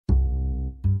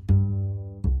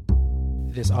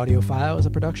This audio file is a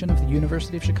production of the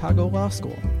University of Chicago Law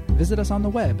School. Visit us on the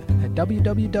web at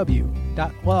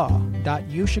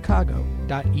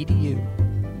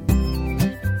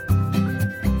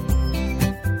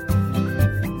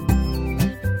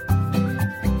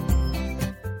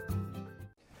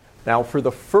Now, for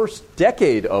the first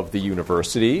decade of the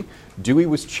university, Dewey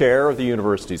was chair of the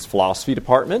university's philosophy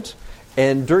department,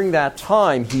 and during that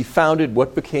time, he founded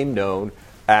what became known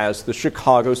as the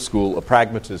Chicago School of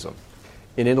Pragmatism,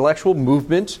 an intellectual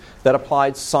movement that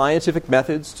applied scientific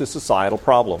methods to societal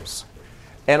problems.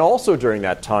 And also during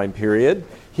that time period,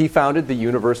 he founded the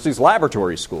university's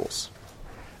laboratory schools.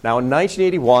 Now, in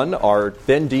 1981, our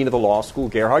then dean of the law school,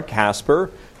 Gerhard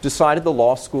Casper, decided the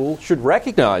law school should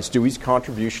recognize Dewey's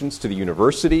contributions to the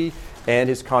university and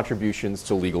his contributions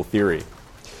to legal theory.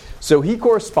 So he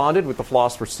corresponded with the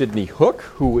philosopher Sidney Hook,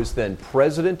 who was then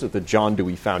president of the John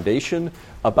Dewey Foundation,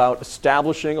 about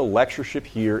establishing a lectureship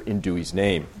here in Dewey's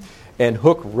name. And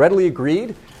Hook readily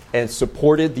agreed and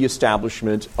supported the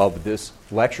establishment of this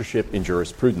lectureship in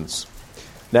jurisprudence.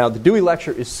 Now, the Dewey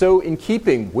Lecture is so in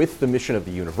keeping with the mission of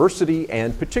the university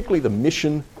and particularly the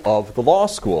mission of the law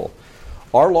school.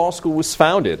 Our law school was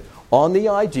founded on the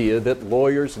idea that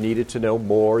lawyers needed to know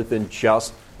more than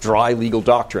just dry legal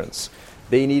doctrines.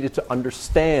 They needed to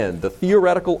understand the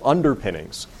theoretical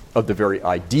underpinnings of the very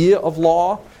idea of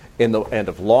law and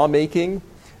of lawmaking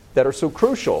that are so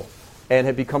crucial and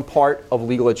have become part of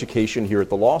legal education here at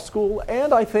the law school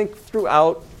and, I think,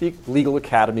 throughout the legal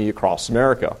academy across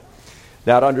America.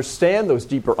 Now, to understand those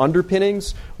deeper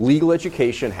underpinnings, legal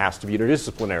education has to be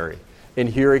interdisciplinary. And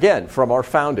here again, from our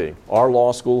founding, our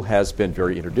law school has been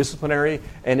very interdisciplinary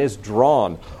and is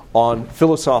drawn on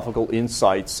philosophical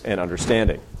insights and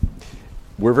understanding.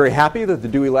 We're very happy that the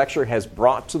Dewey Lecture has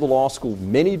brought to the law school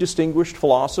many distinguished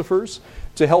philosophers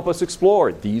to help us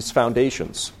explore these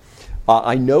foundations.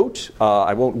 I note,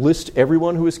 I won't list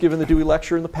everyone who has given the Dewey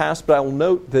Lecture in the past, but I will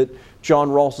note that John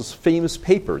Rawls's famous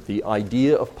paper, The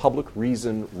Idea of Public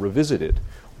Reason Revisited,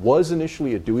 was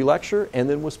initially a Dewey Lecture and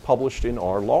then was published in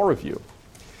our Law Review.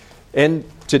 And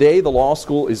today, the law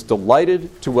school is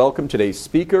delighted to welcome today's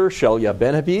speaker, Seyla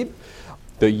Benhabib,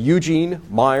 the Eugene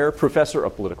Meyer Professor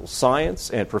of Political Science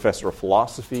and Professor of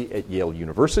Philosophy at Yale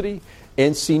University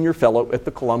and Senior Fellow at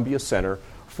the Columbia Center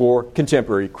for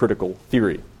Contemporary Critical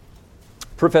Theory.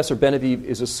 Professor Benhabib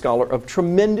is a scholar of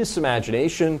tremendous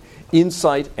imagination,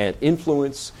 insight, and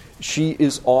influence. She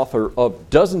is author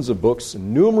of dozens of books,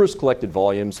 numerous collected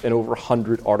volumes, and over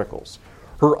 100 articles.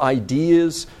 Her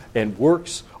ideas and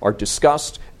works are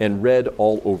discussed and read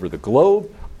all over the globe.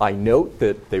 I note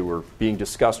that they were being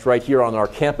discussed right here on our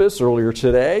campus earlier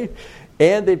today,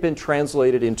 and they've been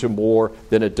translated into more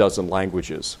than a dozen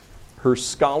languages. Her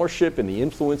scholarship and the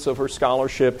influence of her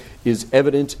scholarship is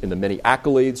evident in the many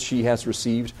accolades she has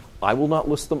received. I will not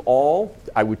list them all.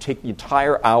 I would take the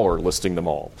entire hour listing them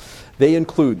all. They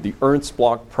include the Ernst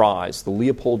Bloch Prize, the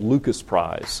Leopold Lucas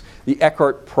Prize, the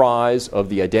Eckhart Prize of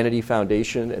the Identity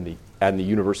Foundation and the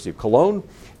University of Cologne,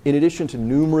 in addition to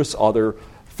numerous other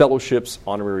fellowships,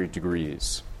 honorary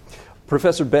degrees.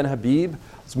 Professor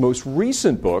Benhabib's most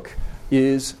recent book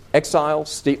is Exile,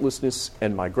 Statelessness,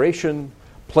 and Migration,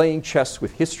 Playing Chess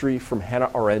with History from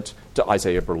Hannah Arendt to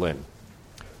Isaiah Berlin.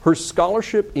 Her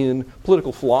scholarship in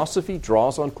political philosophy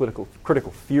draws on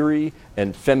critical theory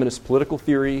and feminist political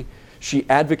theory. She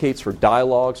advocates for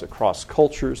dialogues across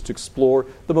cultures to explore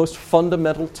the most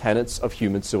fundamental tenets of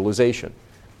human civilization,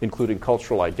 including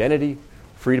cultural identity,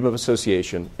 freedom of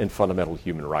association, and fundamental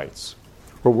human rights.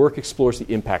 Her work explores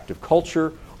the impact of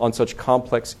culture on such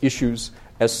complex issues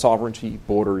as sovereignty,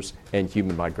 borders, and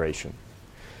human migration.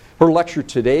 Her lecture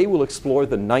today will explore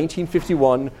the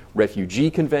 1951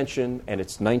 Refugee Convention and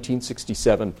its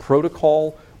 1967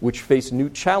 protocol, which face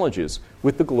new challenges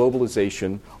with the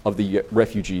globalization of the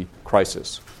refugee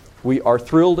crisis. We are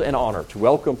thrilled and honored to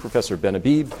welcome Professor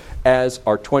Benhabib as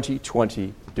our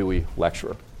 2020 Dewey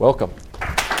Lecturer. Welcome.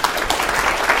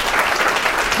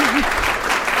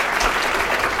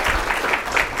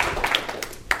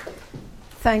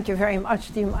 Thank you very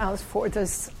much, Dean Miles, for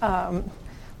this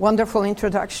wonderful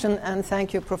introduction, and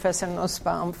thank you, Professor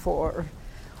Nussbaum, for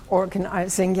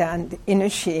organizing and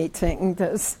initiating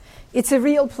this. It's a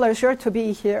real pleasure to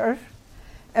be here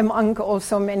among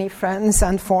also many friends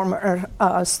and former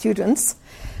students.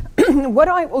 What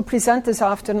I will present this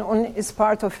afternoon is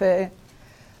part of a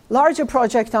larger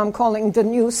project I'm calling the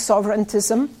New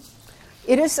Sovereigntism.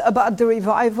 It is about the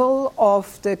revival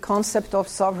of the concept of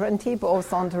sovereignty,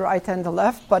 both on the right and the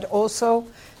left, but also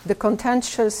the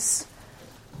contentious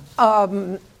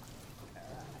a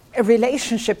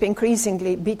relationship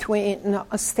increasingly between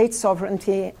state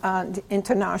sovereignty and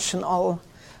international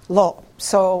law.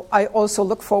 So I also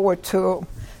look forward to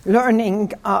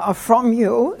learning from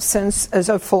you, since as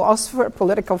a philosopher,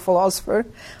 political philosopher,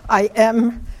 I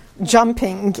am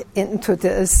jumping into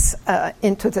this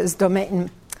domain.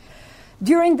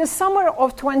 During the summer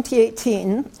of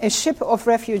 2018, a ship of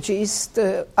refugees,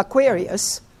 the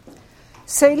Aquarius,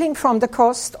 sailing from the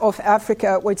coast of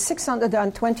Africa with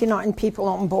 629 people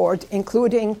on board,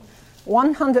 including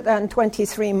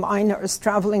 123 minors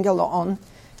traveling alone,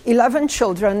 11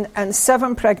 children, and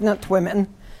 7 pregnant women,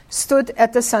 stood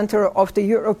at the center of the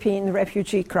European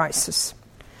refugee crisis.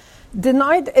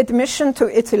 Denied admission to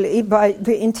Italy by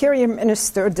the Interior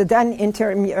Minister, the then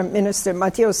Interior Minister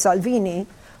Matteo Salvini,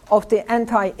 of the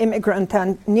anti-immigrant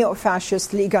and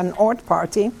neo-fascist Lega Nord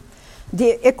party,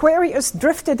 the Aquarius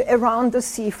drifted around the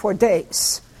sea for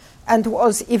days and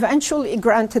was eventually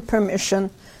granted permission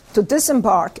to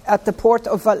disembark at the port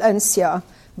of Valencia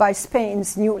by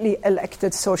Spain's newly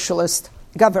elected socialist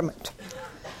government.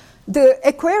 The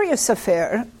Aquarius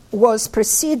affair was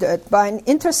preceded by an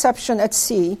interception at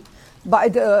sea by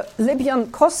the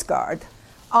Libyan Coast Guard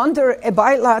under a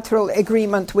bilateral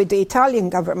agreement with the Italian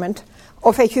government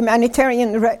of a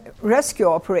humanitarian rescue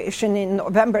operation in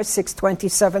November 6,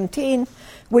 2017,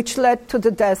 which led to the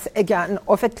death again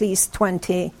of at least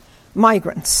 20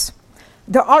 migrants.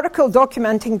 The article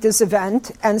documenting this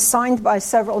event and signed by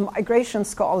several migration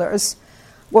scholars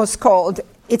was called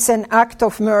 "It's an Act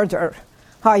of Murder,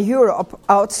 How Europe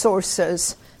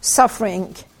Outsources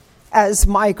Suffering as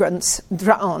Migrants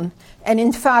Drown." And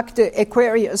in fact, the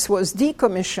Aquarius was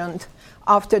decommissioned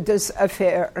after this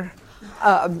affair,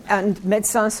 and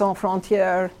Médecins Sans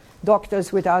Frontières,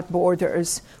 Doctors Without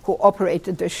Borders, who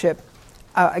operated the ship,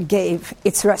 gave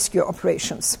its rescue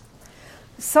operations.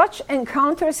 Such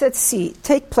encounters at sea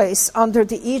take place under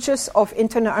the aegis of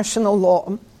international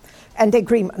law and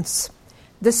agreements.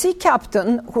 The sea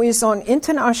captain, who is on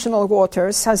international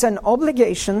waters, has an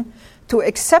obligation to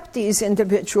accept these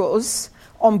individuals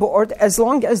on board as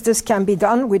long as this can be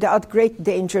done without great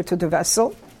danger to the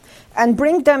vessel, and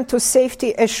bring them to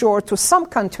safety ashore to some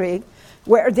country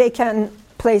where they can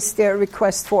place their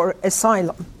request for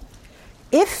asylum.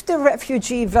 If the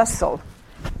refugee vessel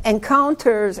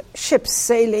encounters ships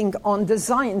sailing on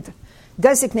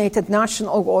designated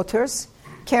national waters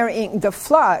carrying the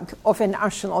flag of a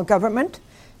national government,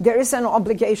 there is an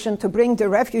obligation to bring the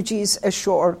refugees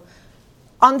ashore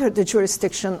under the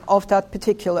jurisdiction of that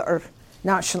particular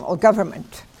national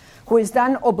government, which is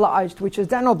then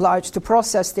obliged to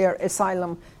process their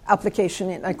asylum application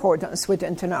in accordance with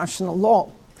international law.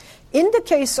 In the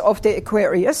case of the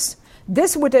Aquarius,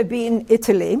 this would have been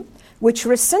Italy, which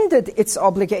rescinded its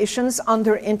obligations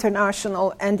under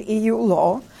international and EU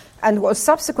law and was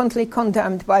subsequently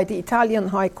condemned by the Italian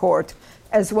High Court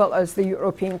as well as the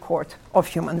European Court of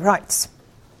Human Rights.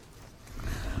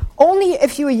 Only a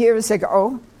few years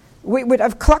ago, we would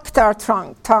have clucked our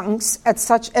tongues at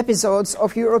such episodes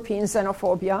of European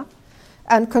xenophobia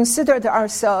and considered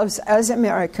ourselves as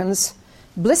Americans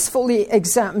blissfully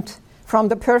exempt from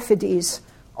the perfidies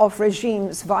of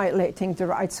regimes violating the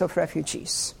rights of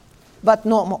refugees. But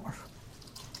no more.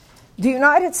 The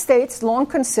United States, long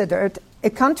considered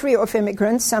a country of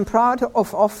immigrants and proud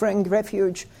of offering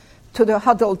refuge to the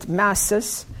huddled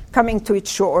masses coming to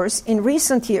its shores, in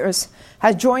recent years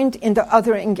has joined in the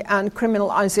othering and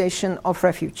criminalization of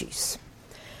refugees.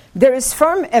 There is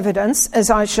firm evidence, as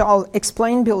I shall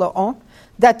explain below,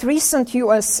 that recent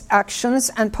U.S.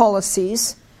 actions and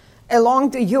policies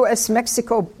along the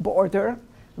U.S.-Mexico border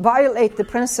violate the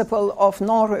principle of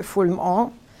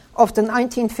non-refoulement of the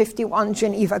 1951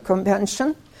 Geneva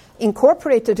Convention,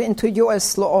 incorporated into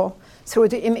U.S. law through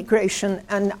the Immigration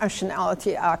and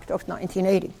Nationality Act of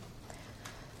 1980.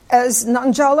 As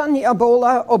Nanjala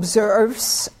Nyabola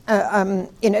observes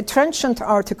in a trenchant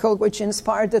article which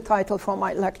inspired the title for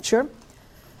my lecture,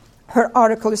 her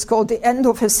article is called "The End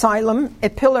of Asylum, a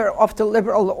Pillar of the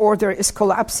Liberal Order is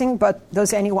Collapsing, but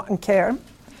Does Anyone Care?"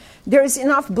 There is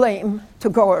enough blame to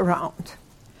go around.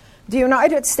 The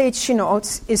United States, she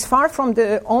notes, is far from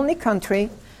the only country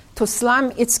to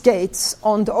slam its gates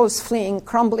on those fleeing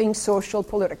crumbling social,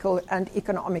 political, and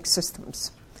economic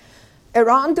systems.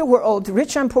 Around the world,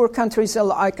 rich and poor countries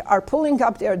alike are pulling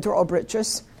up their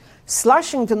drawbridges,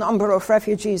 slashing the number of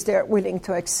refugees they are willing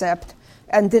to accept,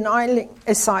 and denying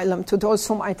asylum to those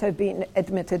who might have been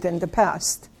admitted in the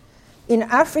past. In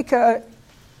Africa,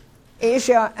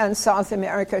 Asia, and South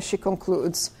America, she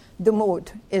concludes, the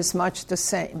mood is much the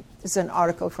same. This is an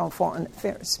article from Foreign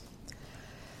Affairs.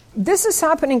 This is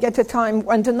happening at a time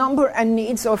when the number and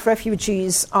needs of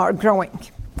refugees are growing.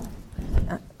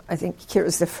 I think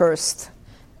here's the first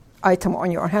item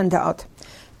on your handout.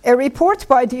 A report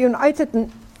by the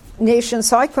United Nations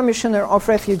High Commissioner of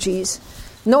Refugees,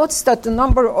 notes that the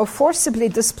number of forcibly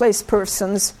displaced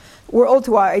persons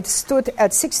worldwide stood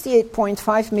at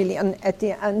 68.5 million at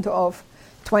the end of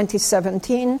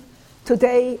 2017.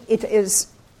 Today, it is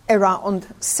around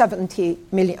 70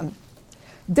 million.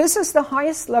 This is the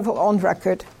highest level on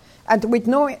record, and with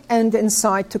no end in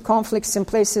sight to conflicts in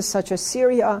places such as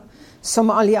Syria,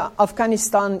 Somalia,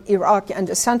 Afghanistan, Iraq, and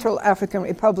the Central African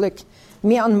Republic,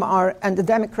 Myanmar, and the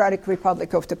Democratic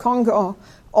Republic of the Congo.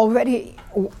 Already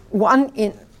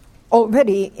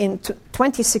in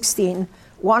 2016,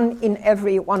 1 in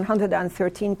every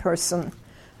 113 person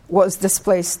was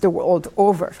displaced the world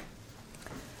over.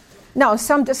 Now,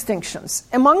 some distinctions.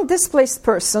 Among displaced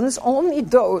persons, only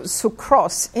those who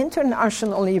cross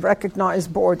internationally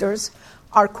recognized borders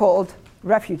are called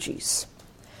refugees.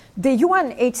 The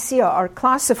UNHCR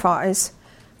classifies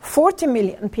 40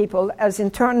 million people as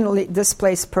internally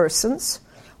displaced persons,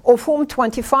 of whom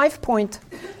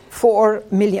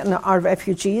 25.4 million are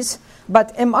refugees,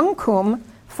 but among whom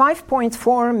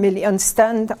 5.4 million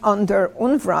stand under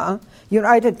UNRWA,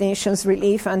 United Nations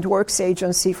Relief and Works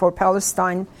Agency for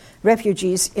Palestine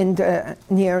refugees in the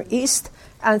Near East,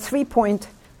 and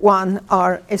 3.1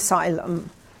 are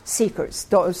asylum seekers,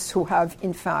 those who have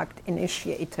in fact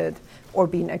initiated or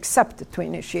been accepted to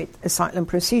initiate asylum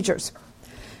procedures.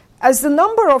 As the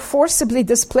number of forcibly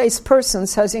displaced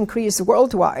persons has increased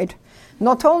worldwide,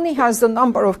 not only has the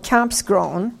number of camps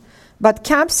grown, but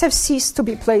camps have ceased to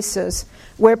be places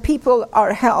where people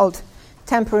are held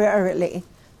temporarily.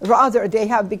 Rather, they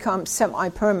have become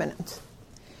semi-permanent.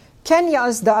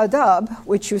 Kenya's Dadaab,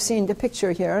 which you see in the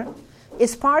picture here,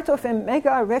 is part of a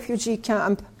mega refugee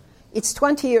camp. It's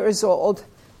 20 years old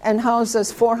and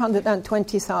houses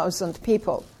 420,000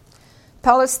 people.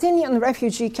 Palestinian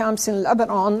refugee camps in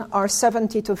Lebanon are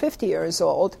 70 to 50 years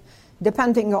old,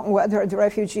 depending on whether the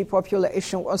refugee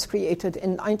population was created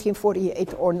in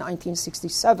 1948 or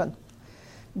 1967.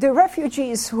 The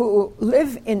refugees who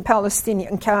live in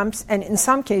Palestinian camps, and in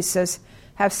some cases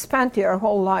have spent their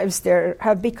whole lives there,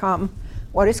 have become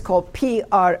what is called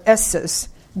PRSs,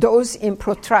 those in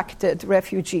protracted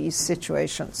refugee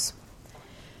situations.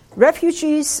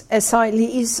 Refugees,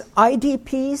 asylees,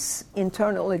 IDPs,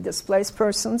 internally displaced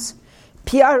persons,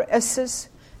 PRSs,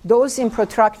 those in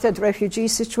protracted refugee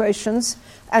situations,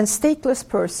 and stateless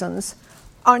persons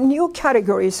are new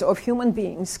categories of human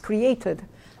beings created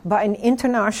by an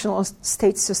international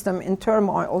state system in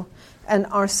turmoil and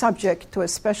are subject to a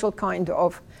special kind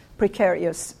of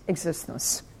precarious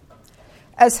existence.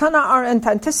 As Hannah Arendt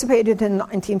anticipated in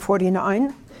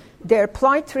 1949, their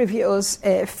plight reveals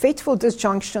a fateful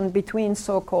disjunction between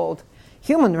so-called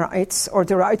human rights, or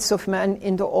the rights of man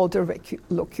in the older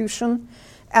locution,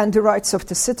 and the rights of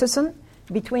the citizen,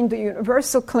 between the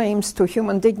universal claims to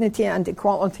human dignity and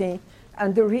equality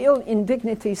and the real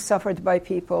indignities suffered by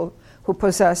people who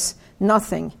possess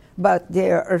nothing but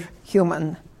their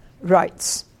human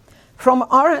rights. From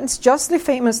Arendt's justly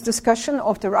famous discussion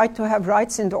of the right to have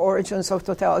rights in the origins of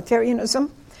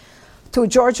totalitarianism, to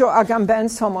Giorgio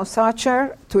Agamben's Homo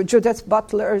Sacer, to Judith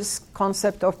Butler's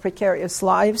concept of precarious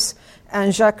lives,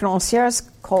 and Jacques Ranciere's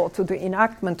call to the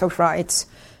enactment of rights,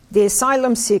 the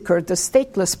asylum seeker, the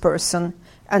stateless person,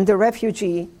 and the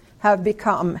refugee have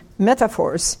become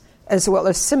metaphors as well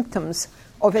as symptoms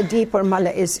of a deeper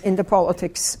malaise in the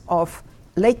politics of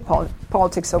late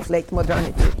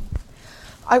modernity.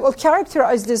 I will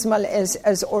characterize this malaise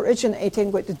as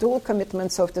originating with the dual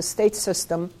commitments of the state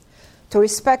system to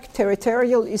respect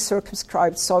territorially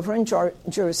circumscribed sovereign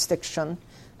jurisdiction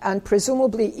and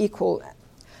presumably equal,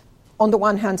 on the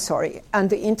one hand, and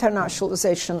the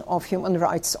internationalization of human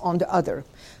rights on the other.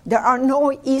 There are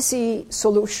no easy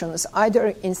solutions,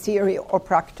 either in theory or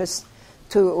practice,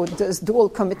 to these dual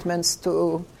commitments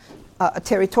to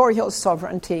territorial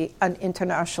sovereignty and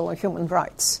international human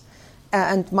rights.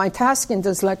 And my task in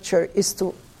this lecture is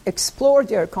to explore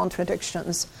their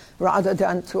contradictions rather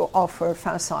than to offer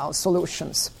facile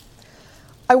solutions.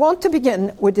 I want to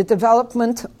begin with the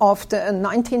development of the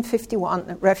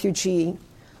 1951 Refugee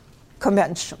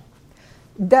Convention.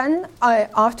 Then,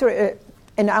 after an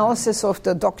analysis of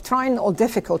the doctrinal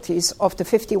difficulties of the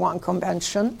 51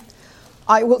 Convention,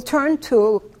 I will turn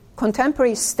to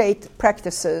contemporary state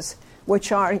practices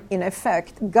which are, in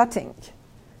effect, gutting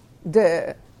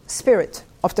the spirit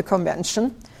of the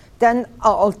Convention. Then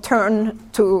I'll turn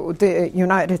to the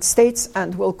United States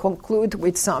and will conclude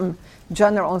with some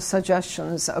general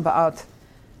suggestions about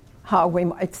how we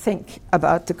might think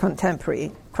about the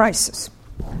contemporary crisis.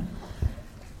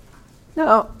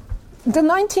 Now, the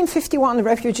 1951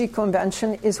 Refugee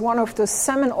Convention is one of the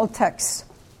seminal texts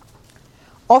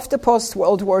of the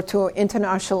post-World War II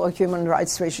international human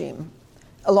rights regime,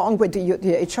 along with the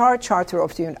UDHR, Charter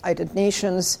of the United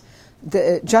Nations,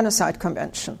 the Genocide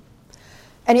Convention.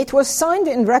 And it was signed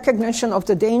in recognition of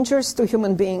the dangers to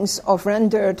human beings of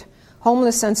rendered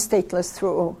homeless and stateless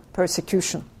through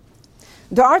persecution.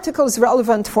 The articles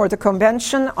relevant for the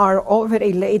convention are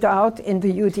already laid out in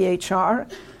the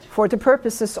UDHR. For the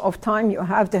purposes of time, you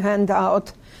have the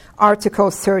handout.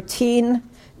 Article 13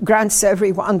 grants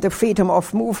everyone the freedom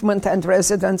of movement and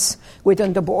residence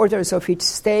within the borders of each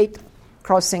state,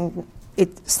 crossing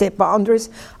state boundaries.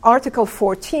 Article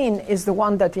 14 is the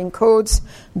one that encodes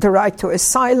the right to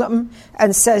asylum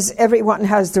and says everyone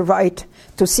has the right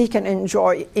to seek and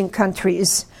enjoy in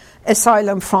countries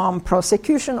asylum from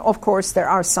prosecution. Of course, there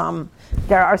are some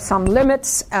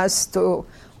limits as to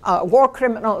war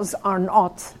criminals are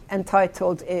not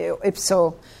entitled, if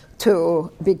so,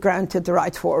 to be granted the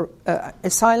right for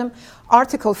asylum.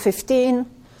 Article 15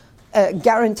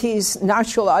 guarantees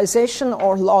naturalization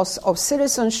or loss of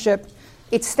citizenship.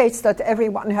 It states that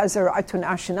everyone has a right to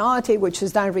nationality, which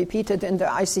is then repeated in the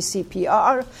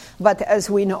ICCPR. But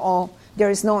as we know, there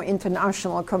is no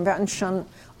international convention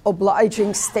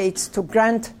obliging states to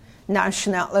grant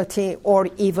nationality or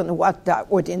even what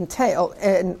that would entail.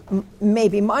 And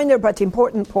maybe minor but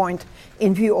important point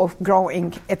in view of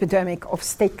growing epidemic of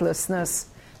statelessness,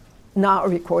 now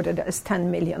recorded as 10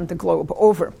 million the globe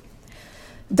over.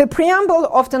 The preamble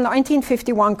of the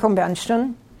 1951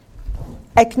 Convention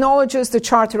acknowledges the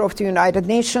Charter of the United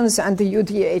Nations and the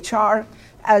UDHR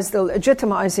as the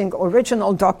legitimizing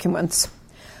original documents.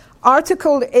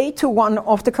 Article 821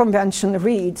 of the Convention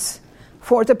reads,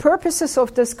 "For the purposes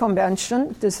of this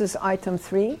Convention," this is item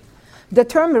 3, "the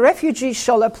term refugee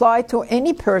shall apply to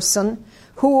any person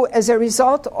who, as a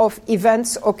result of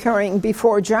events occurring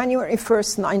before January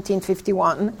 1st,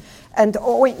 1951, and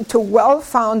owing to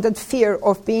well-founded fear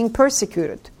of being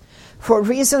persecuted for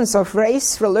reasons of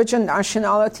race, religion,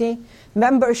 nationality,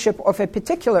 membership of a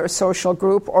particular social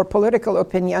group or political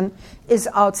opinion, is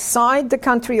outside the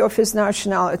country of his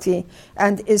nationality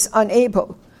and is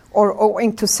unable, or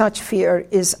owing to such fear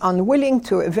is unwilling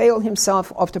to avail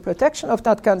himself of the protection of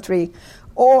that country,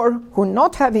 or who,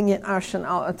 not having a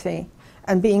nationality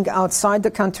and being outside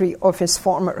the country of his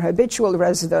former habitual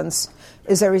residence,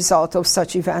 as a result of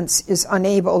such events, is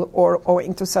unable, or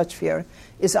owing to such fear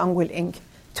is unwilling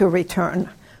to return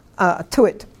to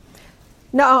it."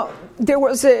 Now, there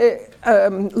was a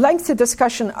lengthy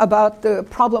discussion about the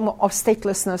problem of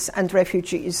statelessness and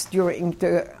refugees during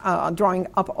the drawing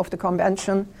up of the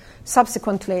convention.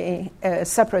 Subsequently, a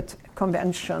separate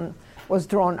convention was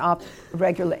drawn up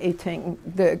regulating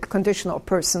the condition of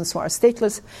persons who are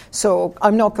stateless. So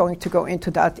I'm not going to go into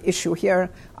that issue here.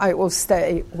 I will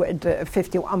stay with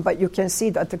 51, but you can see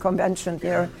that the convention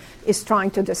here is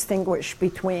trying to distinguish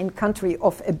between country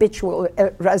of habitual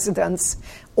residence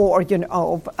or,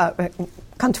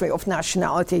 country of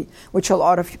nationality, which a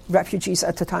lot of refugees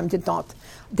at the time did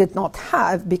not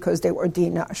have because they were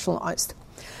denationalized.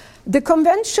 The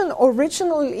convention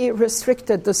originally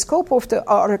restricted the scope of the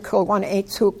Article 1A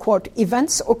to, quote,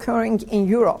 events occurring in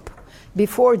Europe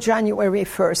before January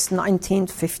 1st,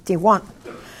 1951.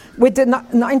 With the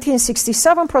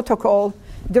 1967 protocol,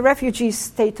 the refugee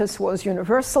status was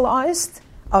universalized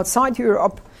outside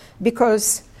Europe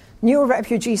because new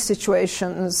refugee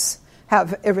situations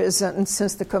have arisen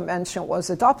since the convention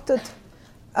was adopted.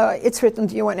 It's written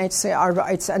the UNHCR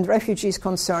rights and refugees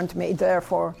concerned may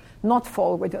therefore not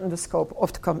fall within the scope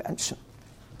of the convention.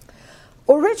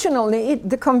 Originally,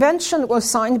 the convention was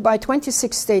signed by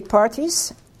 26 state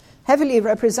parties, heavily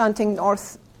representing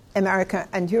North America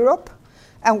and Europe,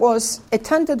 and was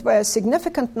attended by a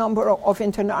significant number of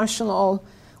international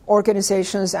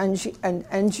organizations and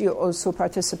NGOs who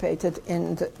participated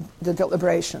in the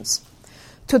deliberations.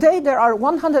 Today, there are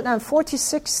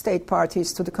 146 state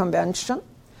parties to the convention,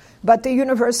 but the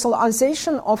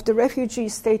universalization of the refugee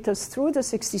status through the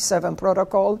 67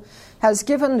 protocol has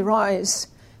given rise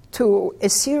to a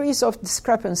series of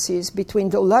discrepancies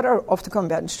between the letter of the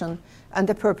convention and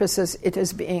the purposes it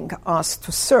is being asked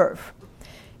to serve.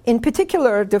 In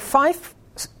particular, the 5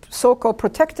 so-called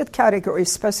protected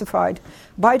categories specified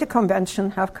by the convention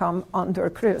have come under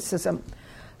criticism.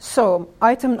 So,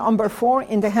 item number 4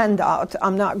 in the handout,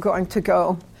 I'm not going to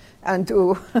go and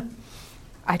do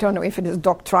I don't know if it is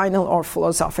doctrinal or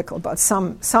philosophical, but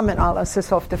some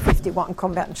analysis of the 51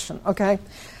 Convention, okay?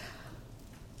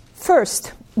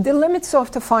 First, the limits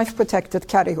of the 5 protected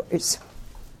categories.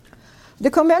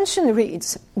 The Convention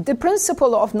reads, the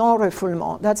principle of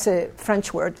non-refoulement, that's a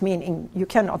French word meaning you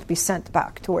cannot be sent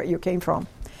back to where you came from,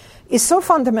 is so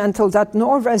fundamental that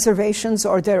no reservations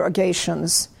or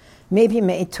derogations may be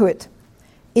made to it.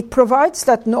 It provides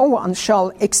that no one shall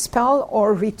expel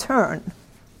or return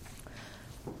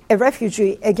a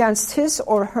refugee against his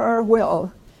or her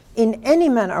will in any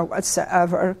manner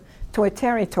whatsoever to a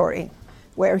territory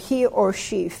where he or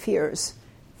she fears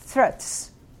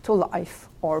threats to life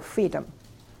or freedom.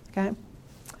 Okay?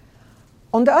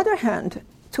 On the other hand,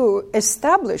 to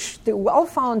establish the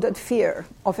well-founded fear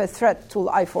of a threat to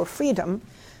life or freedom,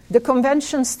 the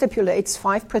Convention stipulates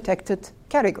 5 protected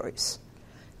categories: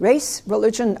 race,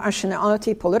 religion,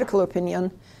 nationality, political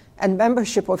opinion, and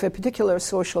membership of a particular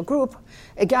social group.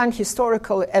 Again,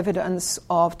 historical evidence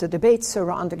of the debates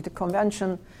surrounding the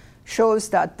Convention shows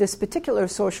that this particular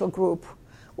social group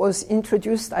was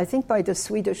introduced, I think, by the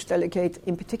Swedish delegate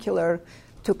in particular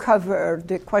to cover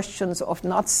the questions of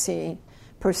Nazi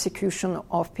persecution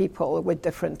of people with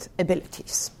different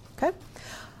abilities. Okay?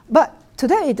 But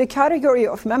today, the category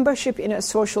of membership in a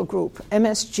social group,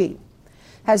 MSG,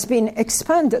 has been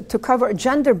expanded to cover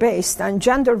gender-based and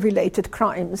gender-related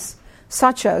crimes,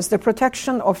 such as the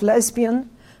protection of lesbian,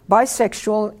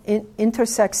 bisexual,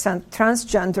 intersex, and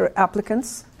transgender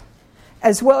applicants,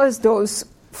 as well as those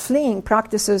fleeing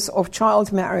practices of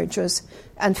child marriages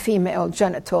and female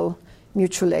genital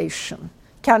mutilation.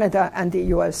 Canada and the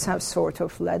US have sort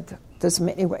of led this in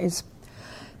many ways.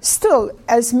 Still,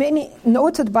 as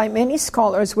noted by many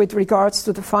scholars with regards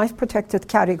to the 5 protected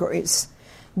categories,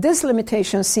 this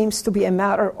limitation seems to be a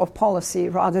matter of policy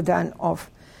rather than of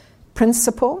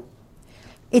principle.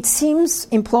 It seems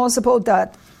implausible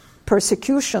that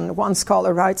persecution, one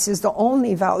scholar writes, is the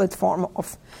only valid form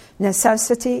of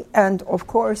necessity. And of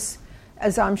course,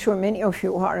 as I'm sure many of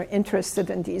you who are interested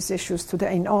in these issues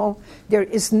today know, there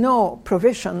is no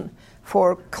provision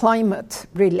for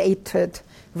climate-related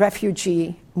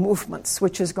refugee movements,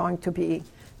 which is going to be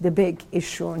the big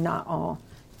issue now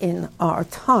in our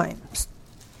times.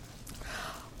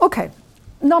 Okay,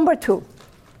 number 2.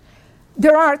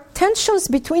 There are tensions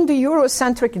between the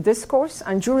Eurocentric discourse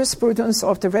and jurisprudence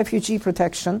of the refugee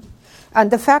protection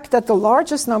and the fact that the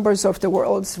largest numbers of the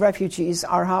world's refugees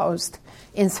are housed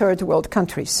in third world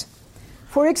countries.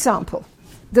 For example,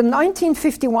 the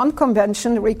 1951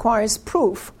 Convention requires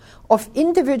proof of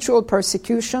individual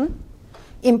persecution,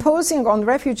 imposing on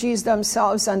refugees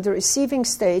themselves and the receiving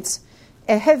states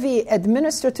a heavy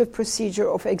administrative procedure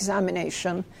of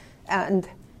examination and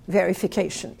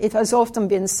verification. It has often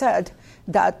been said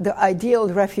that the ideal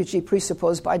refugee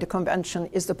presupposed by the Convention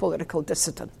is the political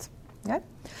dissident. Okay?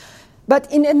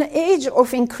 But in an age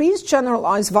of increased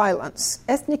generalized violence,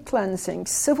 ethnic cleansing,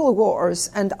 civil wars,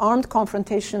 and armed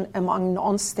confrontation among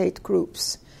non-state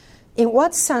groups, in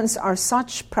what sense are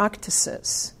such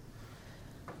practices,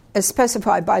 as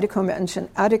specified by the Convention,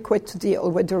 adequate to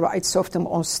deal with the rights of the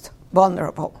most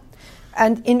vulnerable?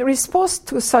 And in response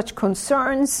to such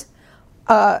concerns,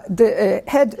 the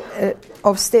head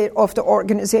of state of the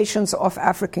Organizations of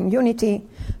African Unity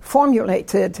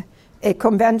formulated a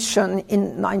convention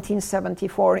in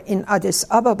 1974 in Addis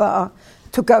Ababa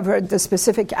to govern the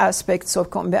specific aspects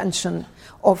of convention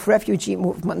of refugee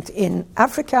movement in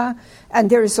Africa. And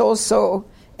there is also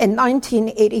a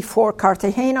 1984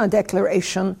 Cartagena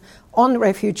Declaration on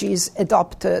refugees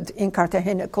adopted in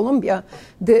Cartagena, Colombia.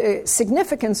 The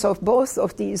significance of both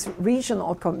of these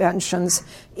regional conventions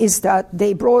is that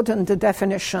they broaden the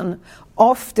definition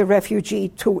of the refugee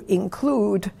to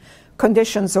include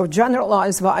conditions of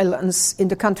generalized violence in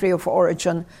the country of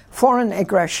origin, foreign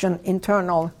aggression,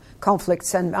 internal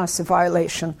conflicts, and massive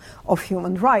violation of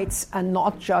human rights, and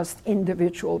not just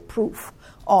individual proof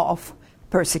of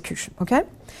persecution. Okay?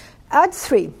 Add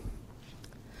 3.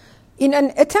 In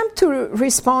an attempt to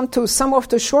respond to some of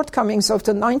the shortcomings of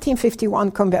the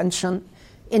 1951 Convention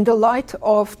in the light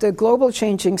of the global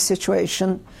changing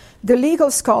situation, the legal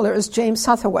scholars James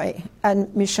Hathaway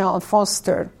and Michelle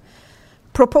Foster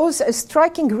propose a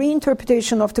striking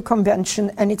reinterpretation of the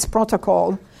Convention and its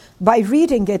protocol by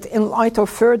reading it in light of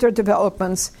further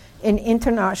developments in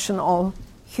international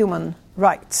human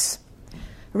rights.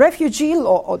 Refugee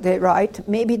law, they write,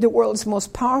 may be the world's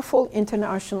most powerful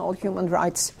international human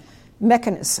rights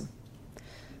mechanism.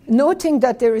 Noting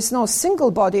that there is no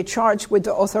single body charged with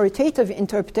the authoritative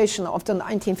interpretation of the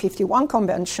 1951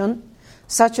 Convention,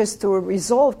 such as to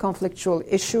resolve conflictual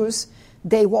issues,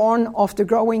 they warn of the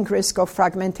growing risk of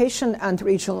fragmentation and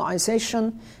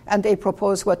regionalization, and they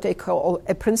propose what they call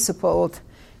a principled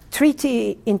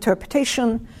treaty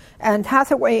interpretation. And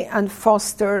Hathaway and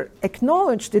Foster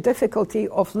acknowledge the difficulty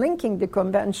of linking the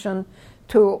Convention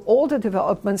to all the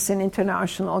developments in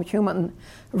international human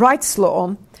rights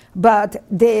law, but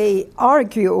they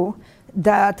argue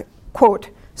that, quote,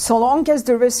 so long as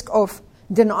the risk of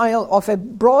denial of a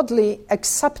broadly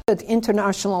accepted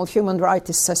international human right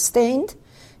is sustained.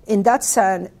 In that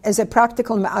sense, as a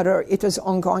practical matter, it is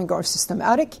ongoing or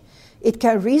systematic. It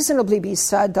can reasonably be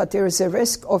said that there is a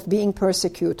risk of being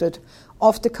persecuted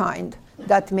of the kind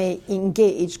that may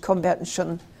engage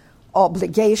convention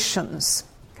obligations.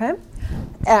 Okay?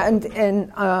 And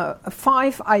in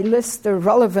 5, I list the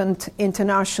relevant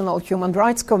international human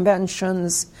rights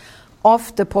conventions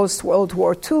of the post-World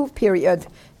War II period,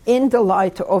 in the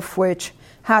light of which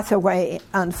Hathaway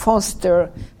and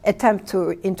Foster attempt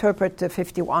to interpret the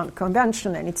 51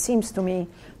 Convention. And it seems to me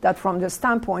that from the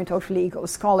standpoint of legal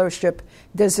scholarship,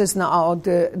 this is now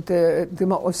the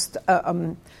most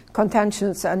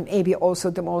contentious and maybe also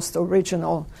the most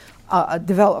original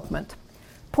development.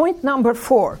 Point number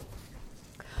 4.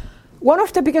 One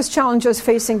of the biggest challenges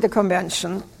facing the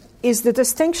Convention is the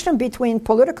distinction between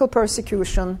political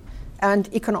persecution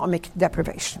and economic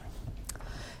deprivation.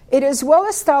 It is well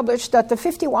established that the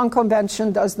 51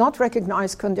 Convention does not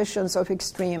recognize conditions of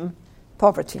extreme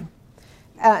poverty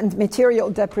and material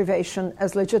deprivation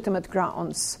as legitimate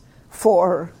grounds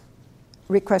for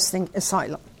requesting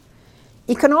asylum.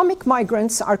 Economic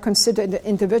migrants are considered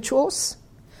individuals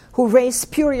who raise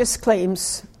spurious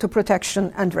claims to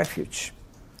protection and refuge.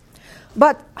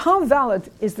 But how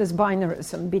valid is this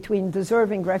binarism between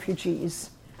deserving refugees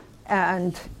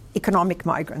and economic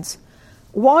migrants?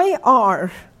 Why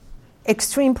are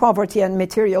extreme poverty and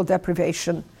material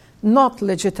deprivation not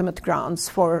legitimate grounds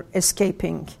for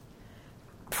escaping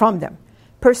from them?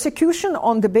 Persecution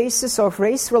on the basis of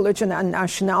race, religion, and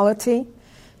nationality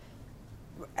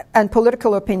and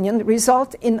political opinion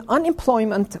result in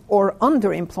unemployment or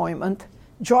underemployment,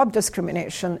 job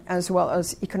discrimination, as well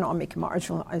as economic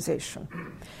marginalization.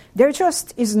 There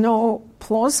just is no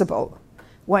plausible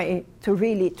way to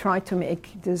really try to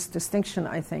make this distinction,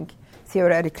 I think,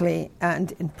 theoretically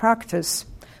and in practice.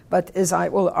 But as I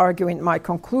will argue in my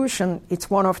conclusion, it's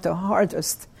one of the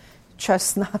hardest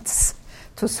chestnuts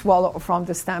to swallow from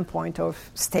the standpoint of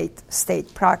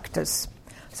state practice.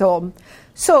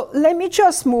 So let me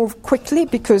just move quickly,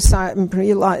 because I'm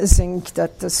realizing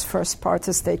that this first part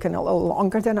has taken a little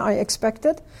longer than I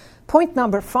expected. Point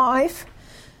number 5,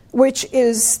 which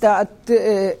is that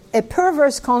a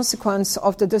perverse consequence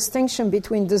of the distinction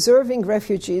between deserving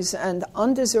refugees and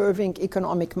undeserving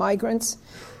economic migrants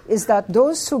is that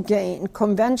those who gain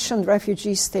convention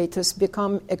refugee status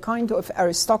become a kind of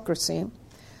aristocracy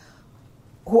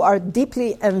who are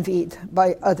deeply envied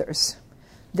by others.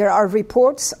 There are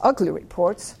reports, ugly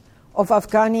reports, of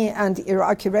Afghani and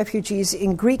Iraqi refugees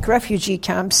in Greek refugee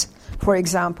camps, for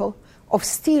example, of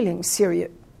stealing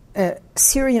Syrian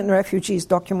refugees'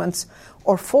 documents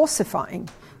or falsifying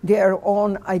their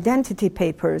own identity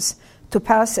papers to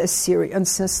pass as Syrian,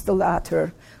 since the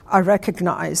latter are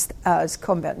recognized as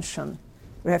convention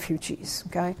refugees.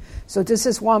 Okay? So this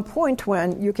is one point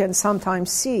when you can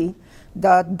sometimes see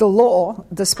that the law,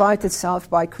 despite itself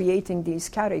by creating these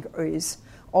categories,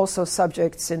 also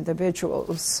subjects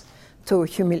individuals to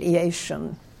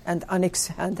humiliation and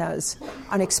has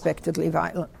unexpectedly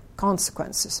violent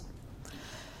consequences.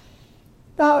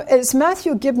 Now, as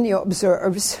Matthew Gibney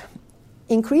observes,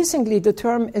 increasingly the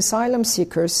term asylum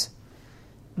seekers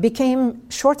became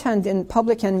shorthand in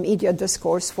public and media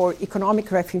discourse for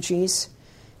economic refugees,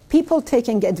 people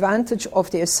taking advantage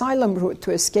of the asylum route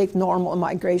to escape normal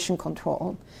migration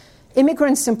control,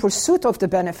 immigrants in pursuit of the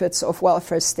benefits of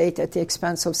welfare state at the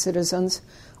expense of citizens,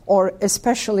 or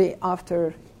especially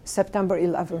after September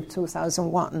 11,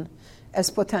 2001, as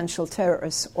potential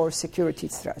terrorists or security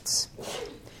threats.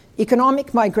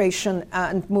 Economic migration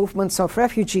and movements of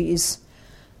refugees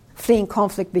fleeing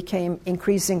conflict became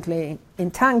increasingly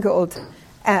entangled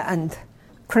and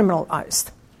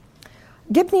criminalized.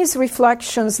 Gibney's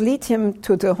reflections lead him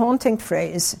to the haunting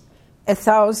phrase,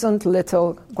 1,000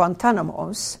 little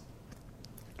Guantanamos,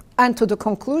 and to the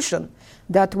conclusion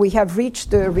that we have reached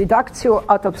the reductio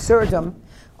ad absurdum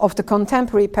of the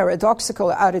contemporary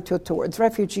paradoxical attitude towards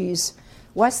refugees.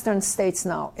 Western states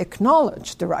now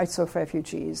acknowledge the rights of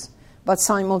refugees, but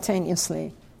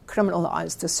simultaneously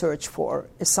criminalize the search for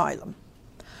asylum.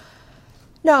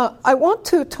 Now, I want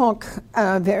to talk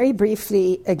very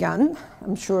briefly again.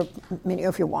 I'm sure many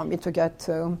of you want me to get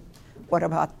to what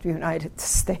about the United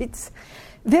States.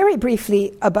 Very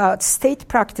briefly about state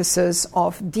practices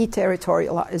of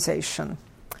deterritorialization.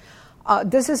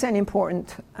 This is an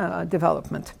important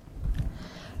development.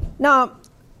 Now,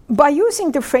 by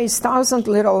using the phrase 1,000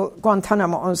 little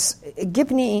Guantanamos,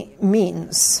 Gibney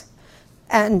means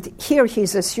And here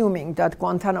he's assuming that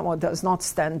Guantanamo does not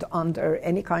stand under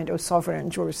any kind of sovereign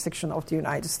jurisdiction of the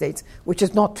United States, which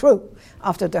is not true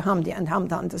after the Hamdi and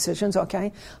Hamdan decisions,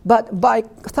 okay? But by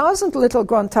 1,000 little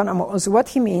Guantanamos, what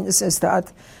he means is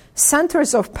that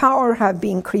centers of power have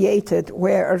been created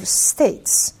where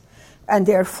states and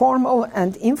their formal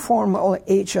and informal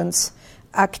agents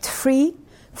act free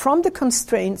from the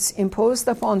constraints imposed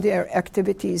upon their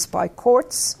activities by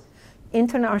courts,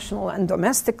 international and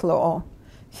domestic law,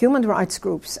 human rights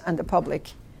groups, and the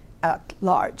public at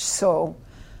large. So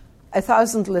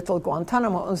 1,000 little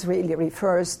Guantanamos really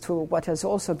refers to what has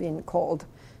also been called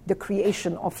the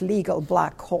creation of legal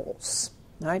black holes,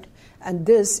 right? And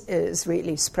this is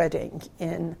really spreading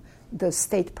in the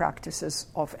state practices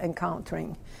of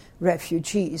encountering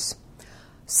refugees.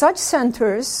 Such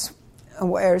centers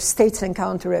where states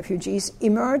encounter refugees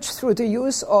emerge through the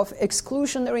use of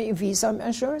exclusionary visa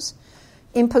measures,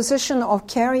 imposition of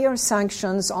carrier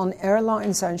sanctions on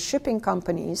airlines and shipping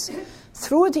companies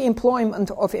through the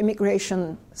employment of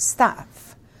immigration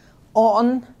staff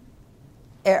on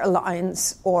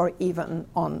airlines or even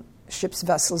on ships,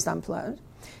 vessels themselves,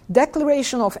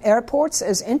 declaration of airports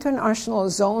as international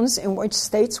zones in which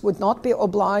states would not be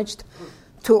obliged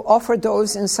to offer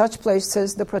those in such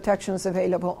places the protections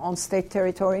available on state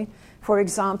territory. For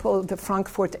example, the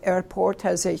Frankfurt airport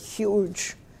has a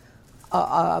huge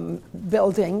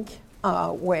building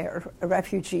where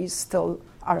refugees still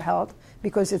are held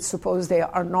because it's supposed they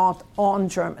are not on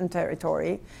German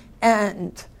territory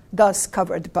and thus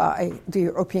covered by the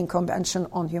European Convention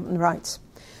on Human Rights.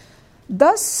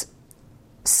 Thus,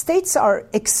 states are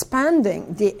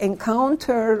expanding the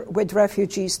encounter with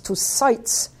refugees to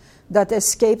sites that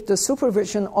escape the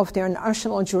supervision of their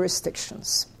national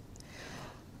jurisdictions.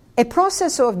 A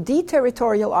process of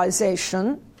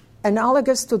deterritorialization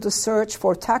analogous to the search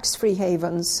for tax-free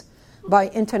havens by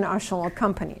international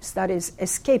companies, that is,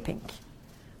 escaping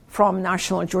from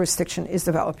national jurisdiction, is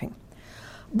developing.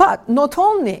 But not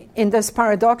only in this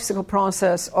paradoxical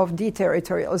process of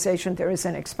deterritorialization there is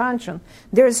an expansion,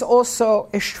 there is also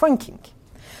a shrinking.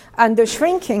 And the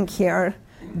shrinking here,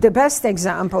 the best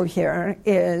example here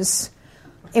is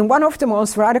in one of the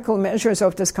most radical measures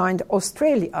of this kind,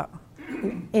 Australia,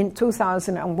 in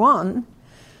 2001,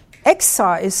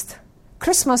 excised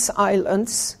Christmas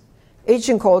Islands,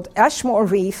 agent called Ashmore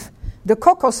Reef, the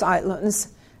Cocos Islands,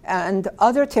 and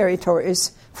other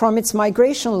territories from its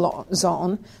migration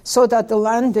zone so that the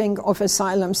landing of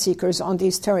asylum seekers on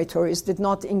these territories did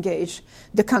not engage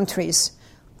the country's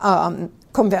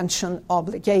convention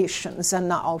obligations. And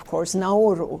now, of course,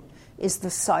 Nauru is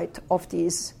the site of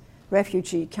these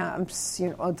refugee camps,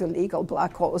 the legal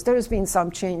black holes. There has been some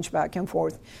change back and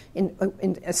forth in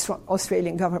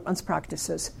Australian government's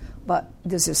practices, but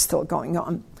this is still going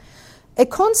on. A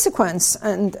consequence,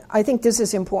 and I think this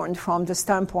is important from the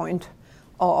standpoint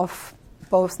of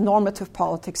both normative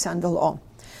politics and the law,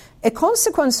 a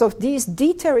consequence of these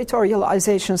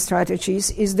deterritorialization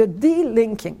strategies is the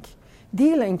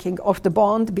delinking of the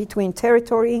bond between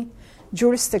territory,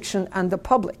 jurisdiction, and the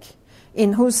public,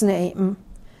 in whose name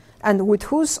and with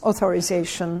whose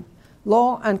authorization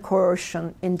law and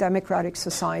coercion in democratic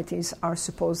societies are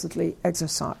supposedly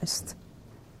exercised.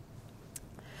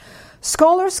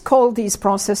 Scholars call these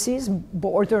processes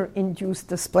border-induced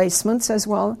displacements as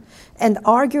well, and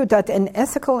argue that an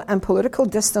ethical and political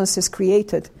distance is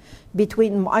created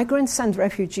between migrants and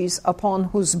refugees upon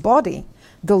whose body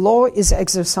the law is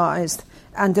exercised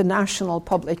and the national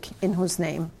public in whose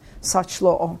name such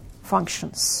law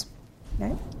functions.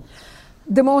 Okay?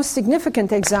 The most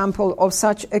significant example of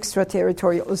such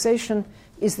extraterritorialization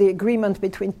is the agreement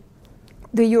between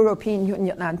the European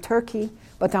Union and Turkey,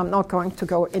 but I'm not going to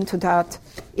go into that.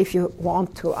 If you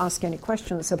want to ask any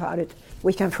questions about it,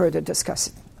 we can further discuss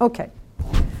it. Okay.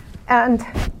 And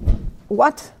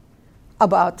what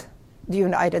about the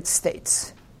United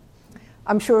States?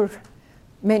 I'm sure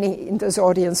many in this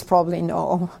audience probably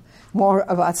know more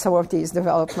about some of these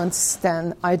developments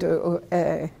than I do.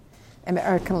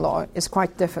 American law is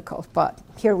quite difficult, but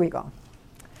here we go.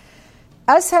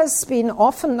 As has been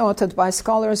often noted by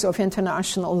scholars of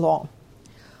international law,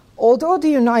 although the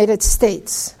United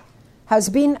States has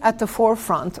been at the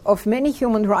forefront of many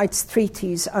human rights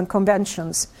treaties and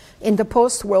conventions in the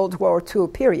post-World War II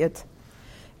period,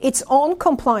 its own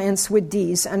compliance with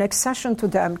these and accession to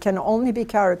them can only be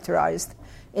characterized,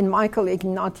 in Michael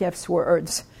Ignatieff's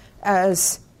words,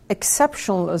 as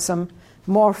exceptionalism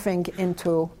morphing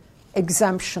into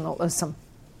exemptionalism.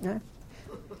 Yeah?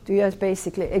 The U.S.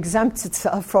 basically exempts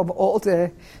itself from all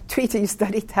the treaties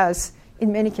that it has,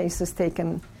 in many cases,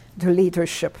 taken the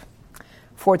leadership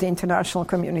for the international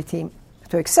community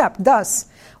to accept. Thus,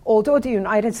 although the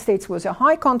United States was a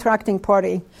high contracting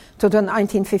party to the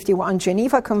 1951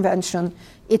 Geneva Convention,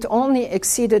 it only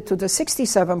acceded to the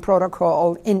 67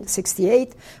 Protocol in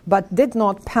 68, but did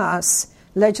not pass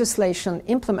legislation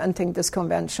implementing this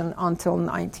convention until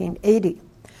 1980.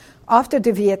 After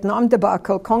the Vietnam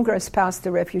debacle, Congress passed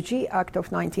the Refugee Act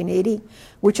of 1980,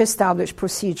 which established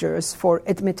procedures for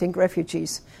admitting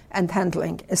refugees and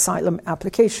handling asylum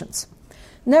applications.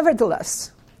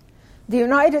 Nevertheless, the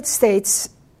United States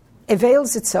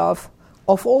avails itself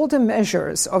of all the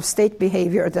measures of state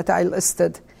behavior that I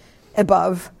listed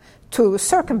above to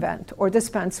circumvent or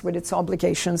dispense with its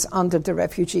obligations under the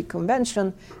Refugee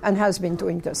Convention, and has been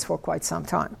doing this for quite some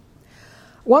time.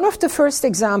 One of the first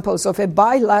examples of a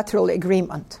bilateral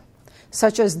agreement,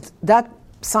 such as that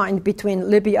signed between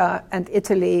Libya and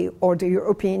Italy or the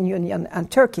European Union and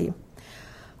Turkey,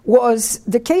 was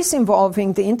the case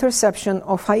involving the interception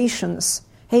of Haitians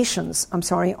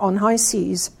on high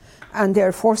seas and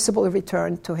their forcible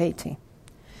return to Haiti.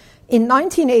 In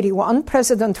 1981,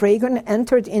 President Reagan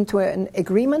entered into an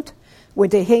agreement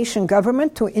with the Haitian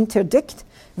government to interdict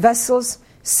vessels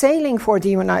sailing for the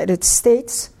United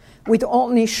States with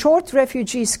only short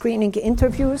refugee screening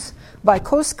interviews by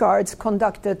Coast Guards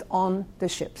conducted on the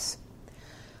ships.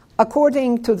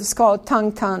 According to the scholar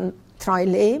Tang Tan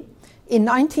Trailé, in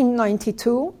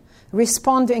 1992,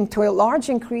 responding to a large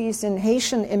increase in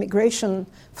Haitian immigration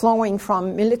flowing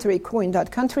from military coup in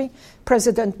that country,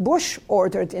 President Bush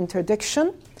ordered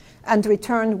interdiction and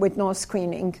returned with no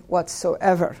screening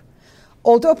whatsoever.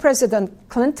 Although President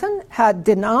Clinton had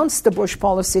denounced the Bush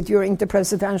policy during the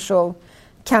presidential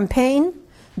campaign,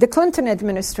 the Clinton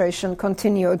administration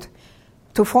continued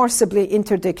to forcibly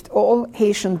interdict all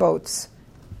Haitian boats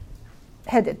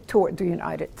headed toward the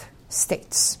United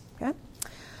States. Okay?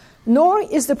 Nor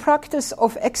is the practice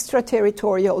of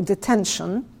extraterritorial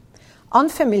detention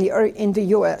unfamiliar in the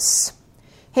U.S.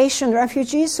 Haitian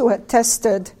refugees who had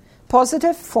tested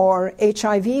positive for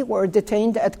HIV were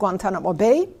detained at Guantanamo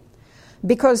Bay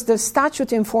because the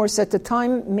statute in force at the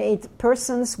time made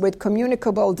persons with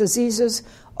communicable diseases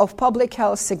of public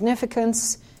health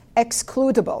significance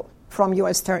excludable from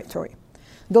U.S. territory.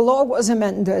 The law was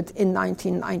amended in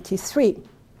 1993.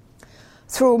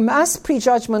 Through mass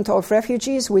prejudgment of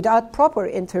refugees without proper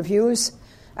interviews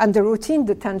and the routine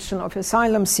detention of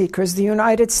asylum seekers, the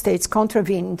United States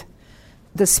contravened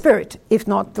the spirit, if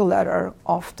not the letter,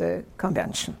 of the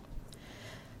convention.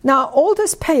 Now, all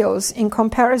this pales in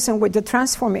comparison with the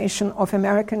transformation of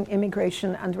American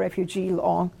immigration and refugee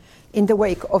law in the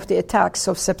wake of the attacks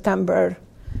of September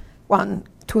 1,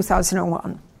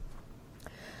 2001.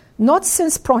 Not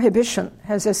since Prohibition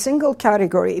has a single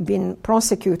category been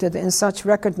prosecuted in such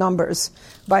record numbers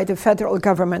by the federal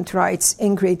government, writes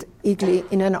Ingrid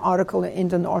Eagley in an article in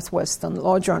the Northwestern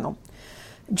Law Journal.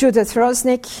 Judith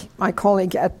Rosnick, my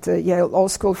colleague at the Yale Law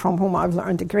School, from whom I've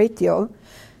learned a great deal,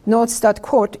 notes that,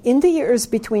 quote, in the years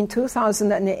between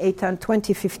 2008 and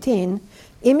 2015,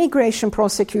 immigration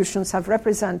prosecutions have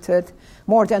represented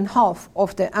more than half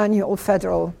of the annual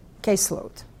federal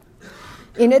caseload.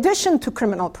 In addition to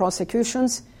criminal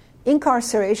prosecutions,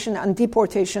 incarceration and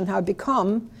deportation have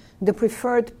become the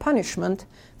preferred punishment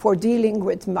for dealing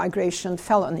with migration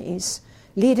felonies,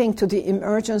 leading to the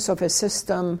emergence of a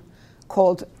system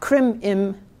called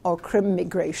crim-im or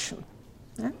crim-migration.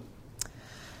 Yeah?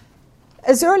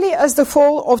 As early as the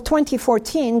fall of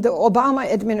 2014, the Obama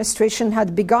administration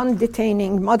had begun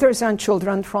detaining mothers and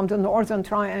children from the Northern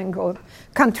Triangle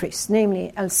countries,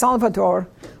 namely El Salvador,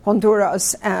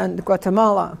 Honduras, and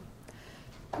Guatemala.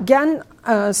 Again,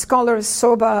 scholar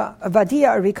Soba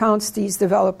Vadia recounts these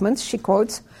developments. She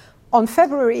quotes, on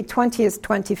February 20th,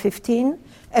 2015,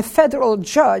 a federal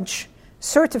judge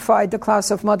certified the class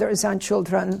of mothers and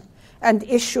children and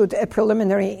issued a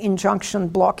preliminary injunction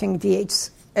blocking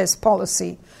DHS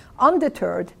policy.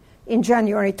 Undeterred, in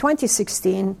January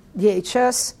 2016,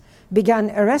 DHS began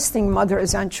arresting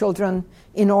mothers and children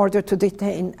in order to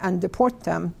detain and deport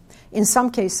them. In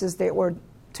some cases, they were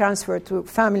transferred to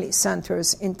family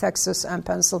centers in Texas and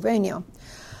Pennsylvania.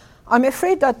 I'm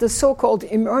afraid that the so-called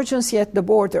emergency at the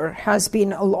border has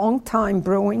been a long time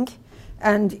brewing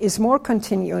and is more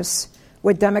continuous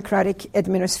with Democratic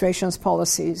administration's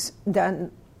policies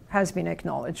than has been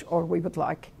acknowledged or we would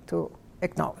like to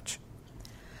acknowledge.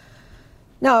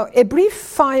 Now, a brief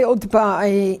filed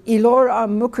by Ilora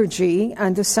Mukherjee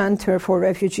and the Center for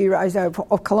Refugee Rights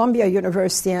of Columbia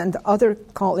University and other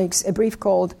colleagues, a brief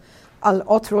called Al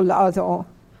Otro Lado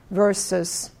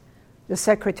versus the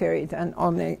Secretary, then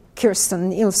only Kirsten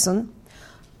Nielsen,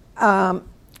 I'm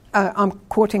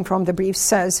quoting from the brief,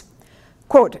 says,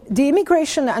 Quote, "The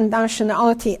Immigration and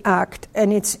Nationality Act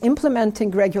and its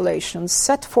implementing regulations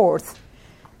set forth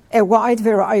a wide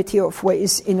variety of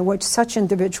ways in which such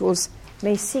individuals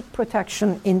may seek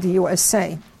protection in the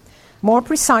USA. More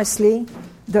precisely,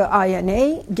 the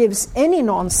INA gives any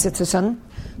non-citizen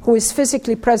who is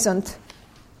physically present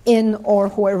in or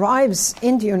who arrives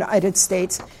in the United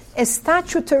States a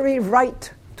statutory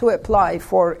right to apply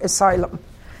for asylum,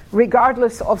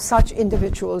 regardless of such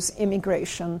individuals'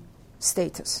 immigration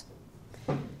status.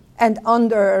 And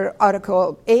under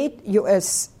Article 8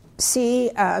 U.S.C.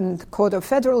 and Code of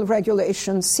Federal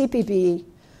Regulations, CPB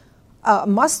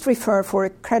must refer for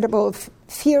a credible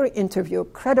fear interview,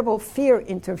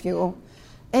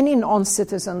 any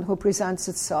non-citizen who presents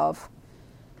itself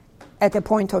at a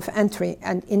point of entry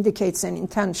and indicates an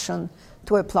intention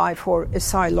to apply for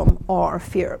asylum or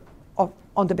fear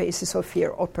on the basis of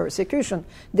fear of persecution.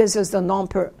 This is the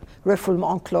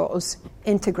non-refoulement clause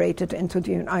integrated into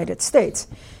the United States.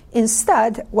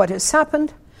 Instead, what has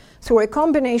happened, through a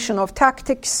combination of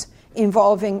tactics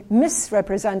involving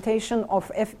misrepresentation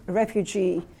of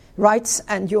refugee rights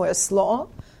and U.S. law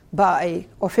by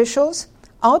officials,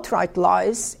 outright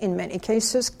lies in many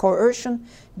cases, coercion,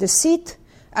 deceit,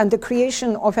 and the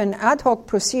creation of an ad hoc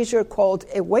procedure called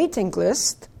a waiting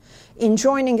list,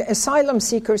 enjoining asylum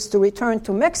seekers to return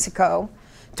to Mexico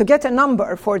to get a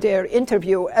number for their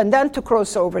interview and then to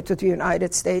cross over to the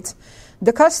United States.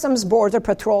 The Customs Border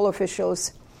Patrol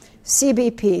officials,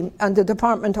 CBP, and the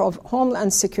Department of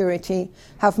Homeland Security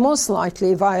have most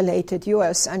likely violated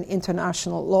U.S. and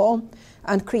international law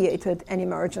and created an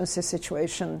emergency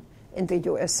situation in the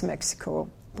U.S.-Mexico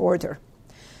border.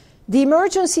 The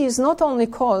emergency is not only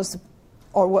caused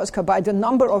or was caused by the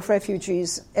number of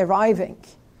refugees arriving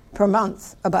per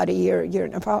month about a year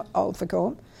and a half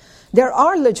ago. There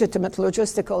are legitimate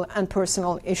logistical and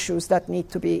personal issues that need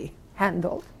to be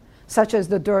handled, such as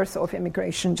the dearth of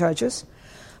immigration judges.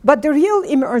 But the real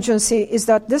emergency is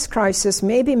that this crisis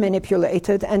may be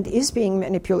manipulated and is being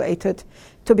manipulated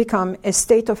to become a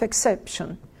state of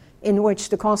exception in which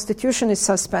the Constitution is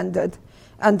suspended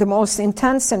and the most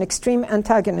intense and extreme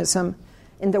antagonism,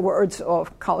 in the words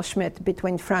of Carl Schmitt,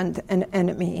 between friend and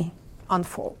enemy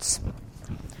unfolds.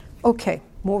 Okay,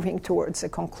 moving towards a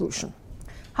conclusion.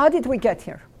 How did we get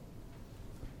here?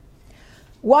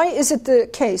 Why is it the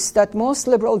case that most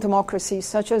liberal democracies,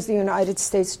 such as the United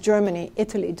States, Germany,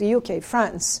 Italy, the UK,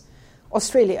 France,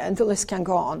 Australia, and the list can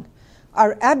go on,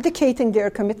 are abdicating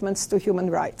their commitments to human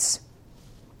rights,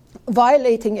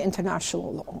 violating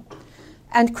international law,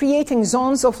 and creating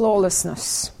zones of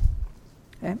lawlessness?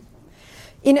 Okay?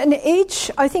 In an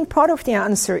age, I think part of the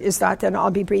answer is that, and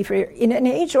I'll be brief here, in an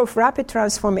age of rapid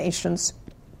transformations,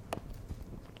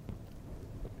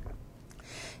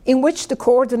 in which the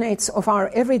coordinates of our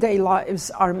everyday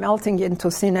lives are melting into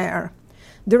thin air,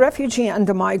 the refugee and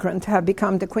the migrant have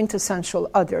become the quintessential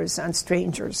others and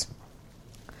strangers.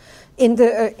 In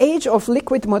the age of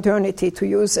liquid modernity, to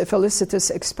use a felicitous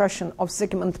expression of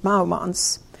Zygmunt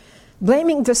Bauman's,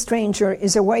 blaming the stranger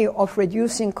is a way of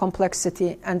reducing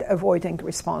complexity and avoiding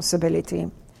responsibility.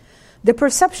 The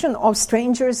perception of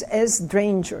strangers as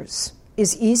drangers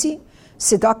is easy,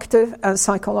 seductive, and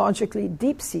psychologically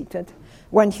deep-seated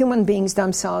when human beings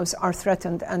themselves are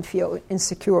threatened and feel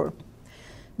insecure.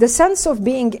 The sense of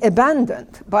being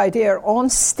abandoned by their own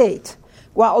state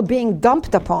while being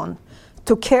dumped upon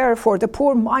to care for the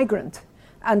poor migrant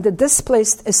and the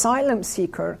displaced asylum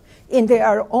seeker in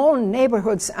their own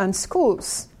neighborhoods and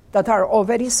schools that are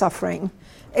already suffering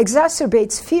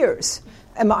exacerbates fears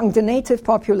among the native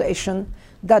population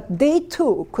that they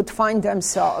too could find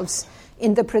themselves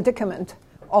in the predicament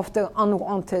of the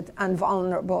unwanted and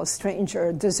vulnerable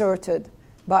stranger deserted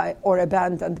by or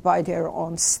abandoned by their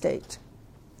own state.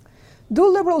 Do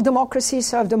liberal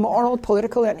democracies have the moral,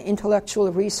 political, and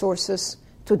intellectual resources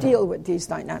to deal with these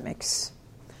dynamics?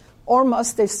 Or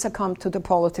must they succumb to the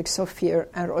politics of fear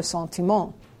and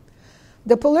ressentiment?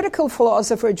 The political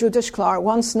philosopher Judith Clark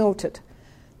once noted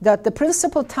that the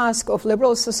principal task of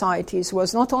liberal societies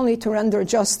was not only to render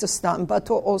justice done,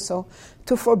 but also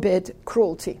to forbid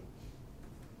cruelty.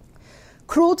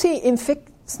 Cruelty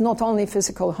inflicts not only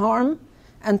physical harm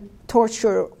and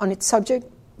torture on its subject,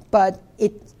 but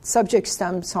it subjects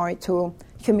them, to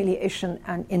humiliation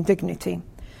and indignity.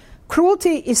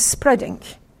 Cruelty is spreading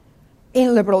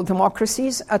in liberal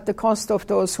democracies at the cost of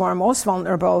those who are most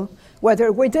vulnerable, whether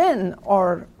within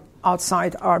or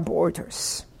outside our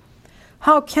borders.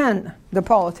 How can the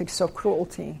politics of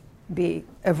cruelty be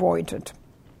avoided?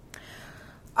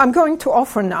 I'm going to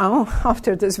offer now,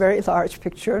 after this very large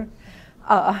picture,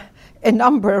 a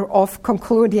number of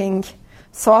concluding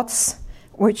thoughts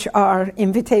which are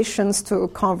invitations to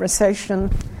conversation,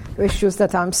 issues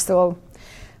that I'm still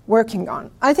working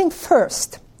on. I think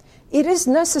first, it is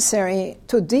necessary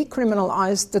to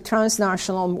decriminalize the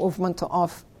transnational movement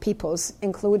of peoples,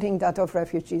 including that of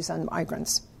refugees and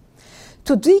migrants.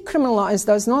 To decriminalize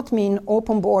does not mean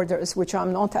open borders, which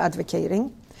I'm not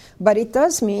advocating, but it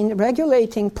does mean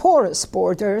regulating porous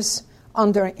borders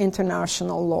under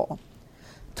international law.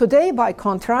 Today, by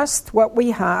contrast, what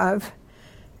we have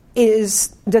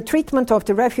is the treatment of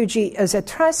the refugee as a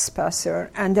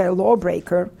trespasser and a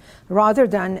lawbreaker rather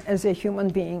than as a human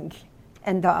being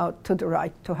endowed to the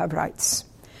right to have rights.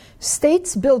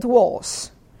 States build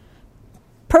walls,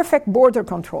 perfect border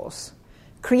controls,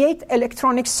 create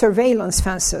electronic surveillance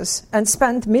fences, and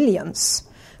spend millions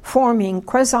forming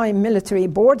quasi-military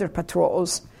border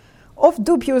patrols of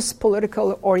dubious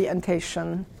political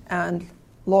orientation and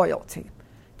loyalty.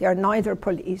 They are neither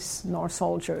police nor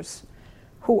soldiers.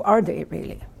 Who are they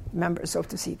really? Members of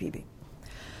the CPB.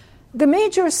 The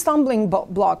major stumbling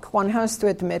block, one has to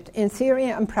admit, in theory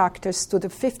and practice to the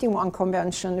 51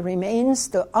 Convention remains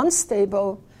the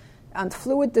unstable and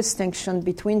fluid distinction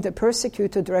between the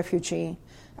persecuted refugee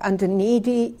and the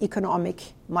needy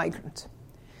economic migrant.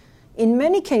 In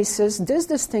many cases, this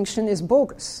distinction is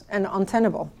bogus and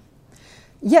untenable.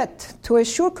 Yet, to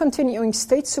assure continuing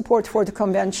state support for the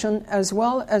Convention as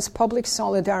well as public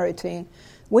solidarity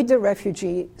with the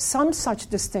refugee, some such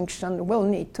distinction will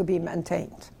need to be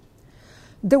maintained.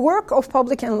 The work of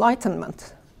public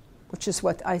enlightenment, which is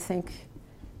what I think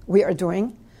we are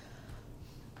doing,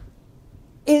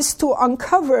 is to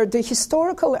uncover the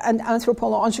historical and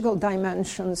anthropological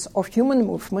dimensions of human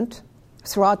movement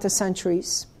throughout the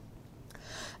centuries,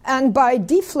 and by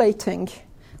deflating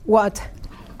what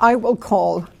I will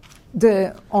call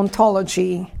the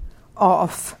ontology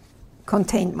of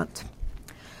containment.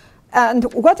 And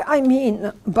what I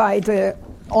mean by the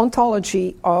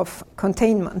ontology of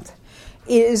containment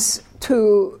is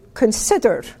to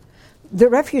consider the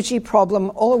refugee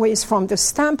problem always from the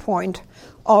standpoint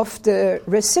of the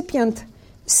recipient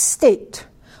state,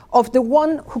 of the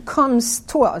one who comes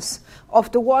to us,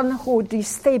 of the one who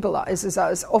destabilizes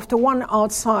us, of the one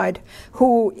outside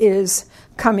who is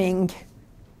coming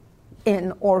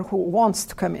in or who wants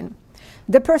to come in.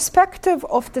 The perspective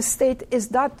of the state is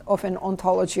that of an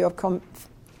ontology of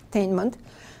containment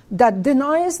that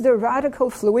denies the radical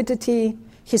fluidity,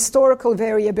 historical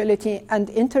variability, and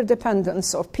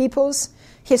interdependence of peoples,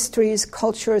 histories,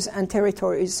 cultures, and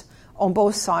territories on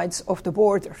both sides of the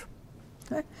border.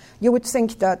 Okay? You would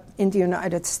think that in the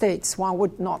United States one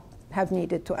would not have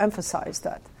needed to emphasize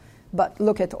that. But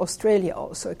look at Australia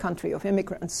also, a country of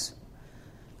immigrants,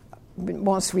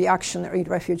 most reactionary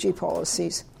refugee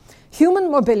policies.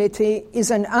 Human mobility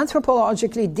is an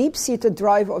anthropologically deep-seated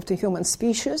drive of the human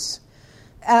species,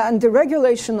 and the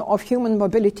regulation of human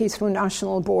mobility through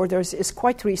national borders is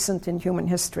quite recent in human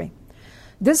history.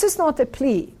 This is not a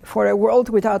plea for a world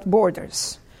without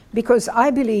borders, because I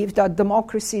believe that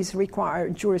democracies require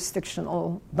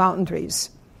jurisdictional boundaries.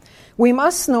 We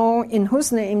must know in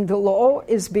whose name the law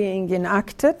is being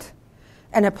enacted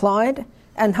and applied,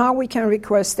 and how we can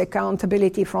request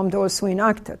accountability from those who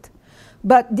enact it.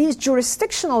 But these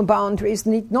jurisdictional boundaries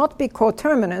need not be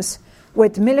coterminous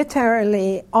with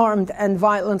militarily armed and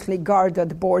violently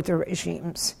guarded border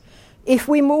regimes. If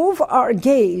we move our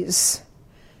gaze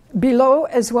below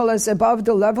as well as above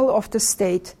the level of the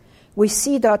state, we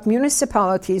see that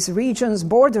municipalities, regions,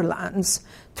 borderlands,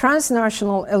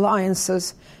 transnational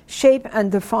alliances shape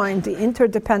and define the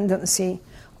interdependency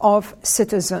of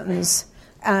citizens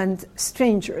and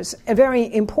strangers. A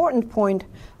very important point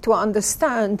to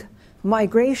understand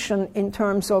migration in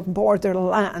terms of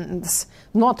borderlands,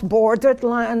 not bordered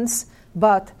lands,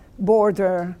 but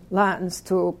borderlands,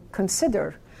 to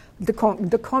consider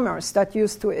the commerce that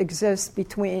used to exist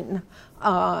between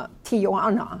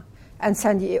Tijuana and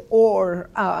San Diego, or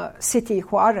City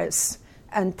Juarez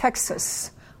and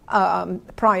Texas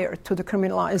prior to the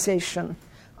criminalization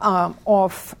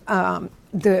of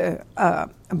the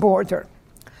border.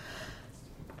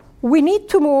 We need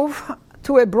to move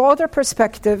to a broader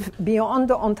perspective beyond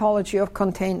the ontology of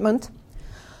containment,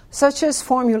 such as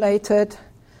formulated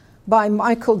by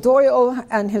Michael Doyle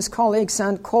and his colleagues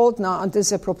and called now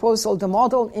as a proposal the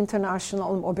Model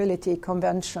International Mobility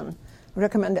Convention. I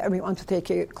recommend everyone to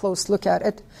take a close look at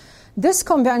it. This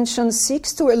convention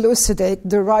seeks to elucidate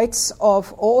the rights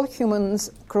of all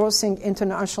humans crossing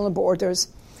international borders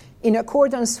in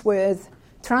accordance with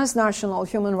transnational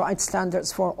human rights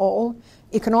standards for all,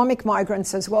 economic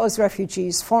migrants as well as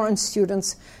refugees, foreign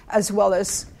students as well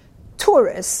as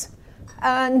tourists.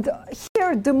 And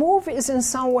here the move is in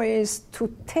some ways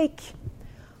to take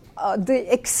the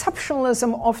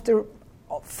exceptionalism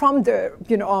from the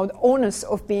onus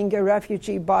of being a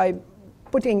refugee by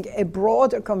putting a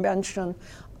broader convention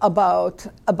about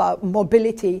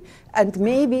mobility, and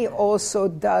maybe also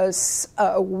does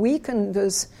weaken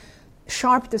this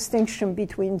sharp distinction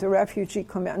between the Refugee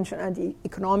Convention and the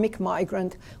economic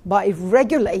migrant by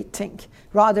regulating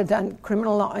rather than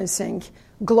criminalizing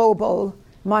global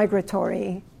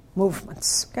migratory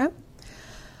movements. Okay?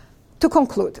 To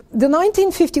conclude, the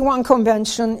 1951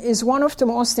 Convention is one of the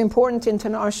most important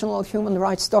international human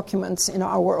rights documents in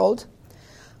our world,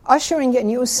 ushering a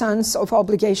new sense of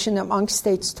obligation among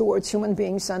states towards human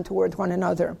beings and toward one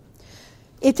another.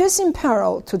 It is in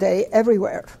peril today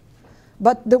everywhere,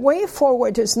 but the way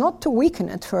forward is not to weaken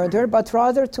it further, but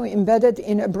rather to embed it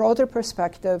in a broader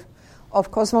perspective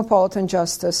of cosmopolitan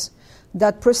justice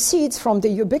that proceeds from the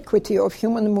ubiquity of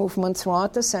human movement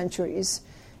throughout the centuries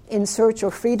in search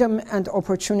of freedom and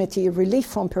opportunity, relief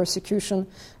from persecution,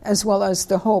 as well as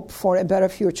the hope for a better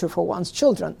future for one's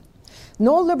children.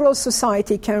 No liberal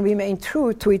society can remain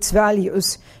true to its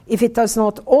values if it does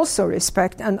not also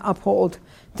respect and uphold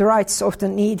the rights of the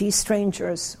needy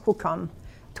strangers who come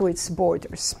to its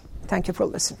borders. Thank you for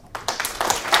listening.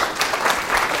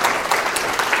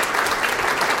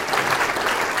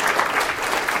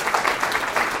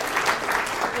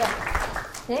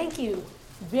 Thank you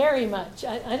very much.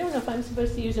 I don't know if I'm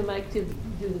supposed to use a mic to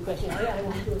do the question. I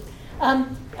won't do it.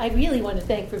 I really want to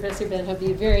thank Professor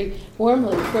Benhabib very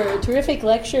warmly for a terrific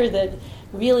lecture that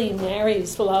really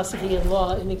marries philosophy and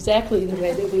law in exactly the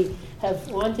way that we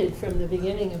have wanted from the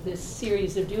beginning of this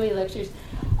series of Dewey Lectures.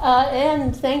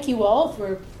 And thank you all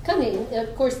for coming.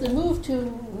 Of course, the move to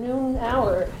noon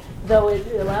hour, though it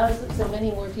allows so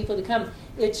many more people to come,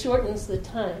 it shortens the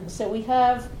time. So we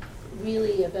have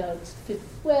really about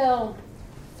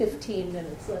 15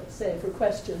 minutes, let's say, for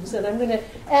questions. And I'm going to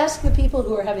ask the people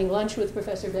who are having lunch with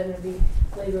Professor Benhabib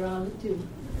later on to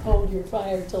hold your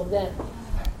fire till then.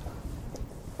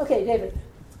 Okay, David.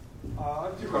 I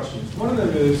have two questions. One of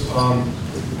them is,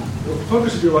 the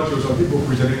focus of your lecture is on people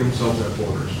presenting themselves at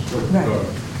borders. Right.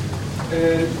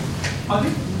 And I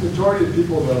think the majority of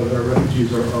people that are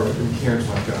refugees are in camps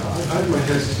like that. I have in my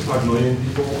head 65 million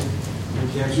people in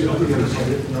camps. I think that's a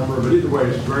different number, but either way,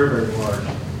 it's very, very large.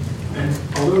 And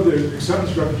although the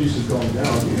acceptance of refugees is going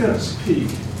down, even at its peak,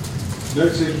 the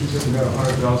United States is accepting about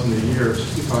 100,000 a year,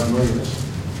 65 million. That's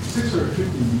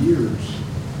 650 years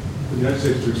for the United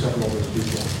States to accept all those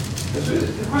people. And so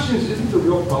the question is, isn't the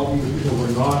real problem that people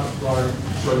who are not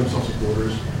showing themselves at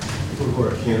borders, people who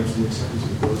are at camps and the acceptance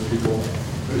of those people,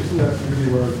 but isn't that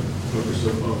really where the focus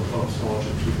of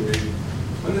scholarship should be?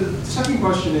 And the second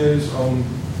question is,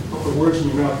 the words in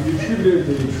your mouth, you attributed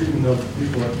the treatment of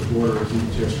people at the borders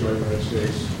to Australia and the United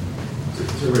States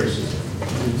to racism. I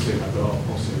didn't say that, but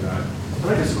I'll say that. And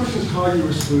I guess the question is how you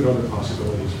exclude other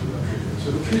possibilities for that treatment.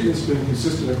 So the treatment's been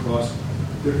consistent across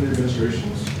different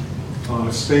administrations.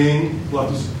 Spain,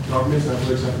 leftist governments, not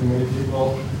really accepting many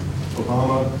people.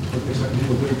 Obama, accepting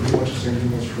people doing pretty much the same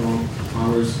thing as Trump.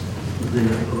 Powers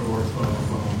agreement or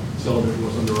Sullivan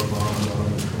was under Obama, not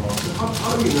under Trump. So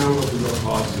how do we know what the real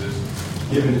cause is,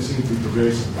 given it seems to be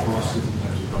pervasive across different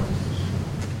types of governments?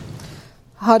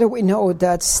 How do we know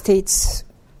that states'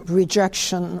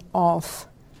 rejection of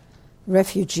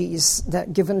refugees,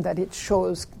 that given that it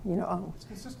shows, It's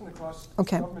consistent across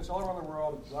governments all around the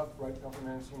world, left, right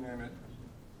governments, you name it.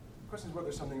 The question is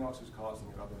whether something else is causing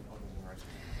it other than racism.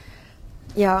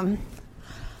 Yeah.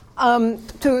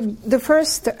 To the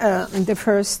first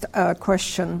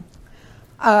question,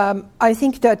 I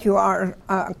think that you are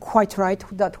quite right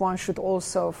that one should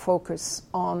also focus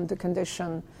on the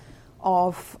condition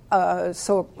of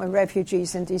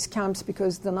refugees in these camps,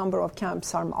 because the number of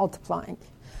camps are multiplying.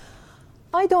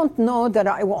 I don't know that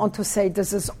I want to say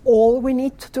this is all we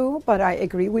need to do, but I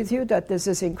agree with you that this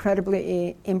is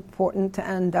incredibly important,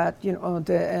 and that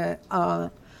the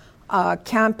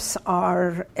camps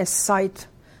are a site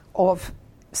of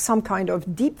some kind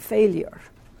of deep failure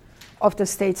of the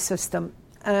state system.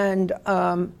 And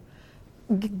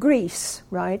Greece,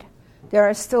 right? There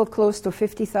are still close to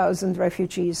 50,000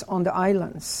 refugees on the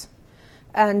islands.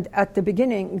 And at the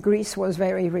beginning, Greece was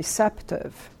very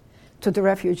receptive to the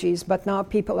refugees, but now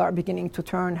people are beginning to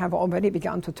have already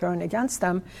begun to turn against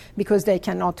them, because they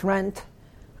cannot rent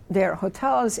their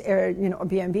hotels,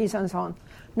 B&Bs and so on.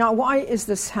 Now, why is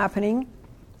this happening?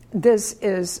 This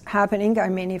is happening,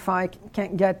 if I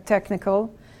can get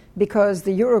technical, because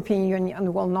the European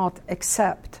Union will not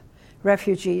accept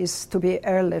refugees to be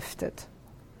airlifted.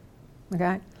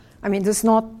 Okay? This is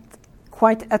not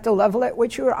quite at the level at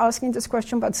which you are asking this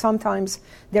question, but sometimes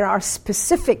there are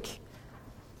specific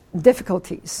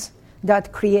difficulties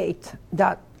that create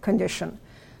that condition.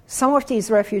 Some of these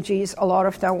refugees, a lot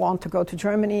of them want to go to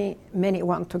Germany, many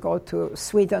want to go to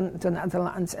Sweden, the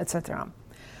Netherlands, etc.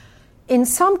 In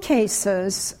some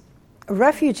cases,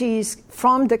 refugees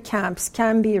from the camps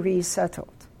can be resettled.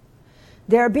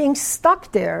 They are being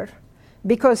stuck there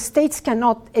because states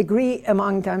cannot agree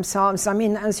among themselves. I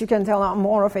mean, as you can tell, I'm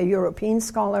more of a European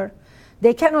scholar.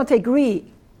 They cannot agree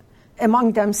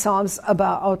among themselves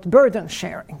about burden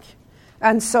sharing.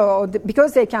 And so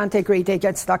because they can't agree, they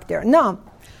get stuck there. Now,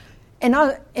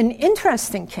 an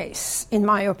interesting case, in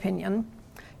my opinion,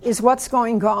 is what's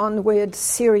going on with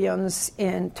Syrians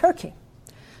in Turkey.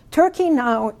 Turkey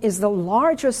now is the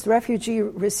largest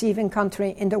refugee-receiving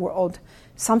country in the world,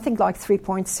 something like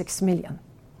 3.6 million.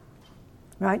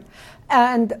 Right?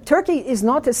 And Turkey is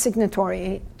not a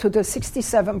signatory to the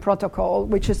 67 protocol,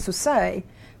 which is to say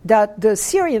that the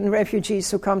Syrian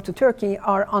refugees who come to Turkey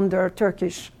are under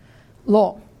Turkish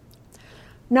law.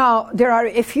 Now, there are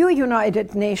a few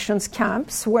United Nations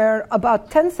camps where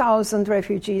about 10,000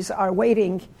 refugees are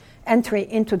waiting entry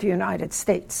into the United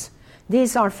States.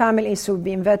 These are families who've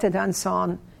been vetted and so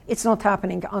on. It's not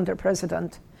happening under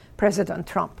President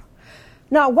Trump.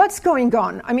 Now, what's going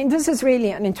on? I mean, this is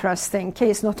really an interesting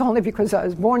case, not only because I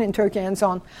was born in Turkey and so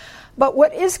on, but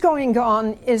what is going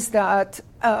on is that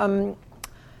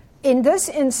in this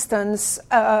instance,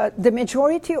 the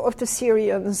majority of the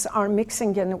Syrians are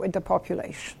mixing in with the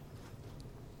population.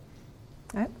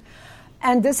 Right?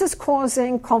 And this is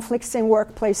causing conflicts in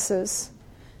workplaces.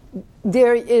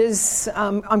 There is,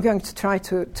 I'm going to try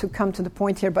to come to the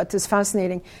point here, but it's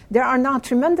fascinating. There are now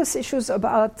tremendous issues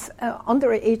about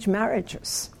underage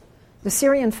marriages. The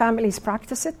Syrian families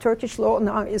practice it. Turkish law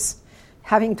now is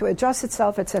having to adjust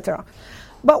itself, etc.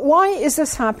 But why is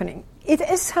this happening? It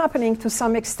is happening to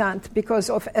some extent because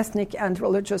of ethnic and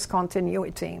religious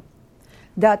continuity.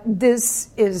 That this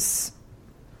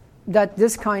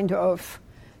kind of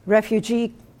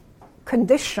refugee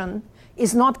condition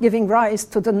is not giving rise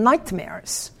to the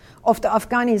nightmares of the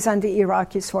Afghans and the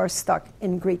Iraqis who are stuck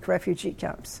in Greek refugee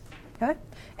camps. Okay?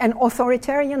 An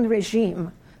authoritarian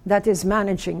regime that is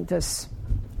managing this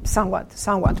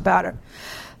somewhat better.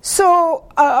 So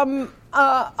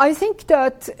I think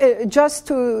that just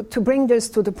to bring this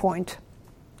to the point,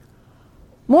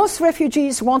 most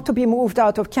refugees want to be moved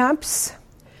out of camps.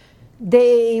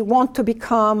 They want to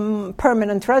become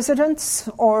permanent residents,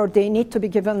 or they need to be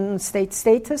given state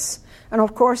status. And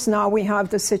of course, now we have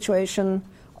the situation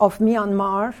of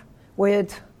Myanmar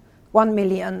with 1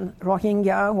 million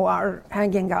Rohingya who are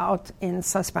hanging out in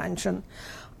suspension.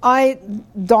 I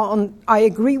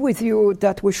agree with you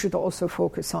that we should also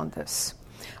focus on this.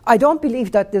 I don't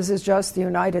believe that this is just the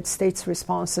United States'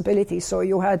 responsibility. So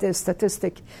you had a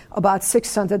statistic about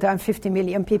 650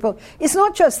 million people. It's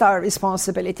not just our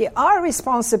responsibility. Our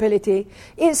responsibility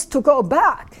is to go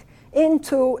back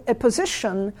into a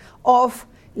position of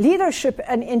leadership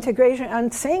and integration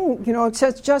and saying,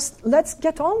 just let's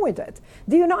get on with it.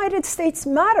 The United States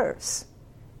matters.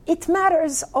 It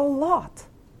matters a lot.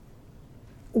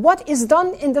 What is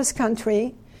done in this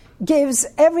country gives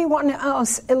everyone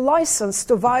else a license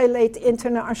to violate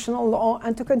international law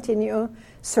and to continue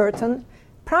certain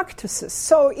practices.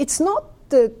 So it's not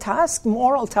the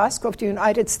moral task of the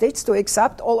United States to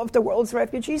accept all of the world's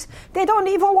refugees. They don't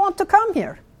even want to come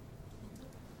here.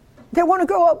 They want to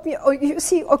go up, you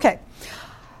see, okay.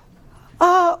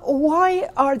 Why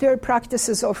are there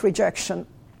practices of rejection?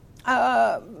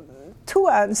 Two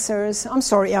answers. I'm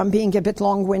sorry, I'm being a bit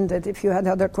long-winded if you had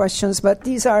other questions, but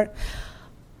these are...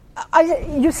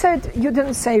 you said you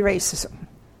didn't say racism.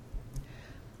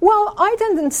 Well, I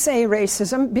didn't say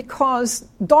racism because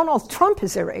Donald Trump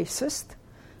is a racist,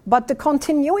 but the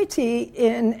continuity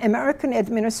in American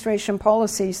administration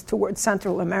policies towards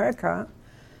Central America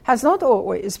has not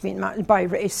always been managed by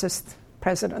racist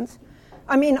presidents.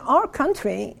 I mean, our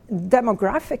country,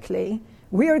 demographically,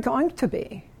 we are going to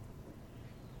be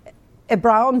a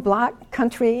brown-black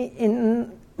country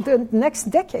in the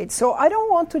next decade. So I don't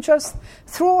want to just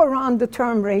throw around the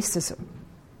term racism.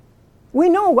 We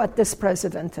know what this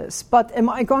president is, but am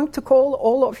I going to call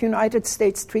all of United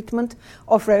States treatment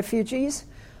of refugees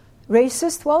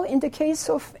racist? Well, in the case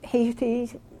of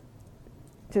Haiti,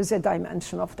 there's a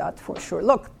dimension of that for sure.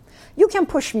 Look, you can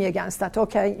push me against that,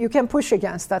 okay? You can push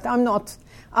against that.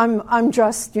 I'm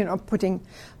just, putting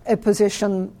a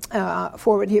position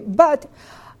forward here. But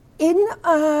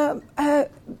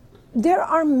there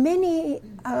are many,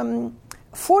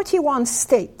 41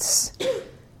 states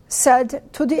said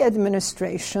to the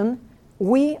administration,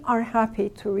 we are happy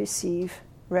to receive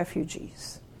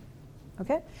refugees.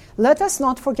 Okay? Let us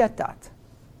not forget that.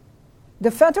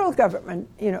 the federal government,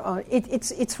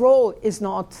 its role is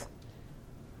not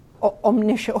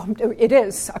omniscient. It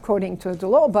is according to the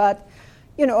law, but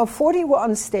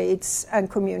 41 states and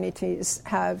communities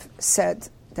have said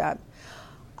that.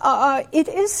 It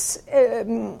is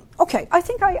okay. I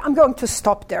think I'm going to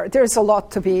stop there. There's a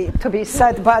lot to be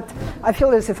said, but I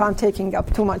feel as if I'm taking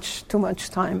up too much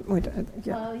time. With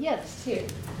yes, here.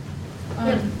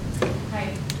 Hi.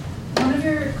 One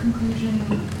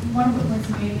of the points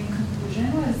you made in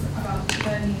conclusion was about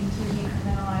the need to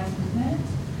decriminalize movement,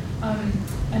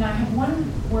 and I have one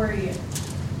worry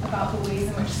about the ways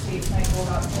in which states might go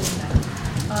about doing that.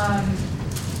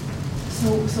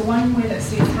 So one way that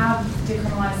states have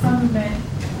decriminalized some movement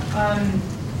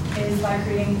is by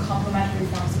creating complementary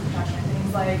forms of protection,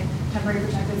 things like temporary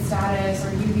protected status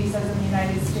or U visas in the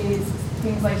United States,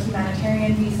 things like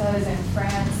humanitarian visas in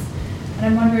France. And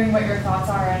I'm wondering what your thoughts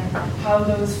are on how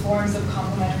those forms of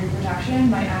complementary protection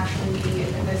might actually be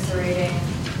eviscerating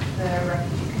the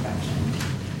Refugee Convention.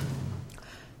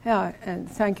 Yeah, and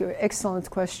thank you.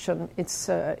 Excellent question. It's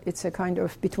a kind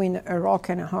of between a rock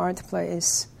and a hard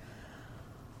place.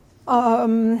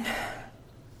 I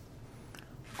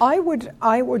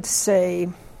would say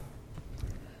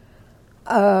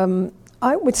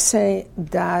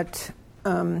that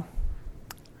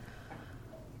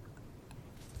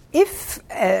if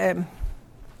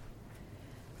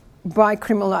by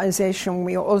criminalization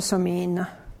we also mean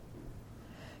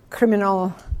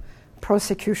criminal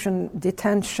prosecution,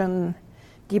 detention,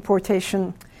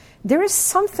 deportation, there is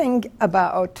something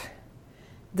about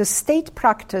the state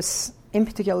practice, in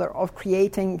particular, of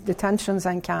creating detentions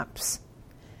and camps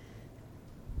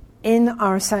in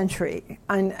our century,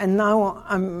 and now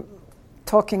I'm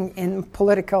talking in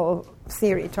political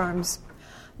theory terms,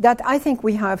 that I think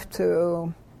we have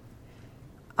to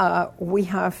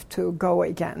go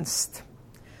against.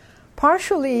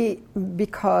 Partially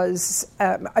because,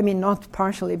 not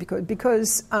partially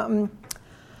because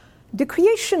the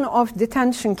creation of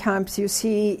detention camps, you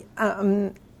see,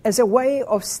 as a way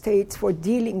of states for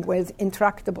dealing with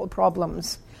intractable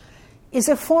problems, is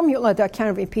a formula that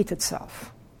can repeat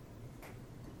itself.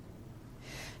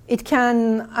 It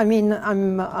can,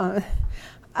 I'm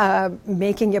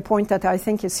making a point that I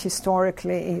think is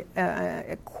historically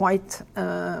quite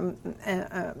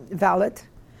valid.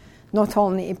 Not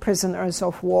only prisoners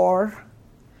of war,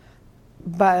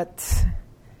 but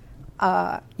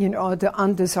the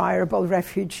undesirable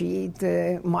refugee,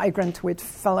 the migrant with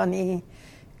felony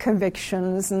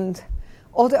convictions, and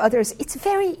all the others. It's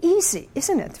very easy,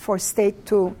 isn't it, for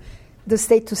the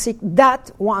state to seek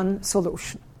that one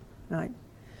solution, right?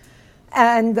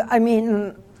 And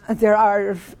there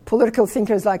are political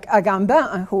thinkers like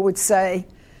Agamben who would say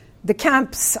the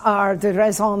camps are the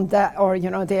raison d'être, or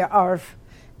they are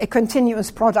a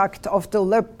continuous product of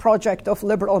the project of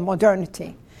liberal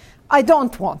modernity. I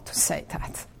don't want to say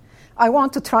that. I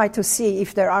want to try to see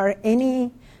if there are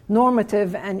any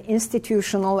normative and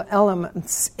institutional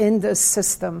elements in this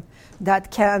system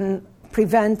that can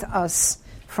prevent us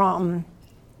from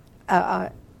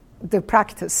the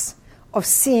practice of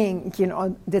seeing,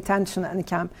 detention and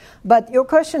camp. But your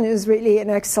question is really an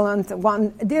excellent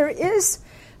one.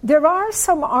 There are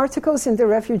some articles in the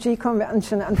Refugee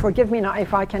Convention, and forgive me now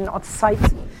if I cannot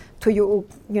cite to you,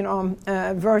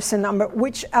 verse and number,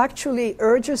 which actually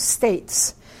urges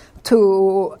states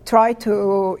to try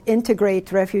to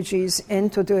integrate refugees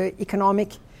into the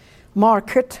economic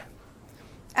market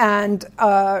and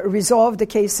resolve the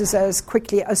cases as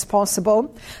quickly as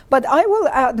possible. But I will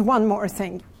add one more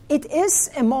thing. It is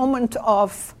a moment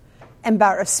of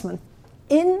embarrassment.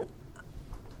 In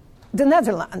the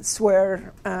Netherlands,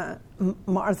 where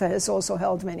Martha has also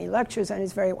held many lectures and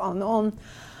is very well known,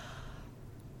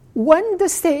 when the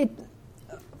state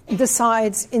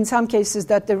decides in some cases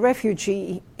that the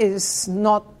refugee is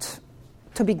not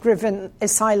to be given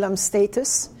asylum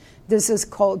status, this is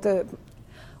called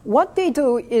what they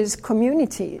do is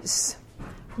communities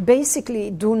basically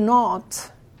do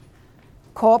not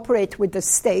cooperate with the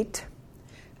state,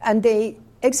 and they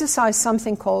exercise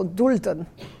something called dulden,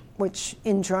 which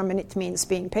in German it means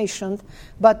being patient.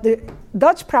 But the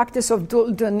Dutch practice of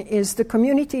dulden is the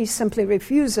community simply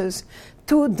refuses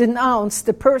to denounce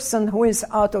the person who is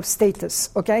out of status,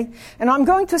 okay? And I'm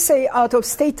going to say out of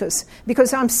status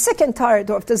because I'm sick and tired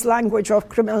of this language of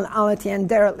criminality and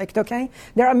derelict, okay?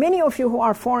 There are many of you who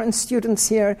are foreign students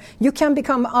here. You can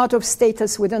become out of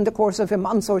status within the course of a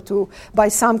month or two by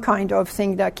some kind of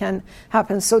thing that can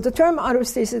happen. So the term out of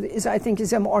status I think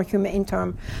is a more humane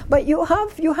term. But you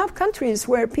have countries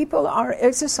where people are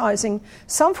exercising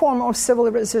some form of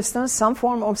civil resistance, some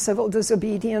form of civil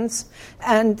disobedience,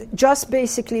 and just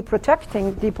basically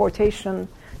protecting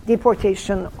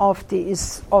deportation of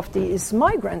these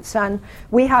migrants. And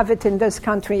we have it in this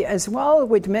country as well,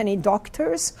 with many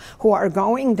doctors who are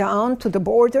going down to the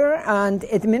border and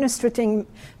administering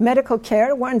medical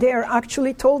care when they are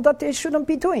actually told that they shouldn't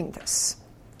be doing this.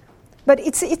 But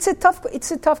it's a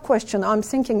tough question. I'm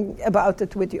thinking about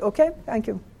it with you. Okay, thank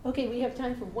you. Okay, we have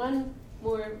time for one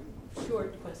more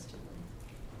short question.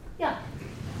 Yeah.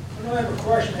 I don't have a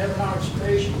question, I have an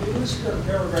observation. You listed in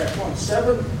paragraph 1,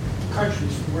 7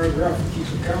 countries from where the refugees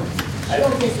are coming. I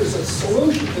don't think there's a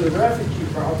solution to the refugee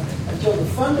problem until the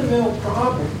fundamental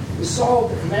problem is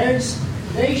solved. And those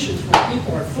nations where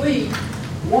people are fleeing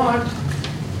want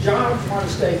jobs, want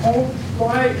to stay home.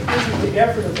 Why isn't the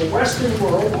effort of the Western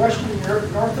world, Western Europe,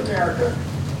 North America,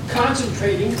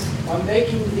 concentrating on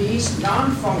making these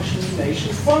non-functioning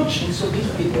nations function so these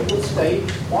people will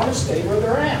want to stay where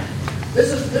they're at?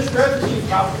 This refugee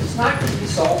problem is not going to be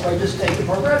solved by just taking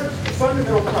more refugees. The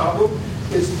fundamental problem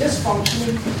is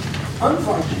dysfunctioning,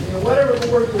 unfunctioning, and whatever the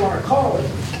word you want to call it,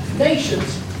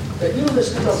 nations that you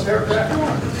listed in paragraph 1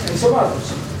 and some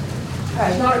others.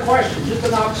 It's not a question, just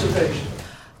an observation.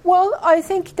 Well, I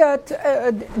think that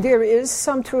there is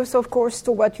some truth, of course,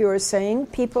 to what you're saying.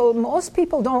 Most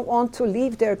people don't want to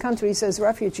leave their countries as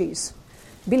refugees.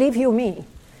 Believe you me.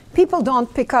 People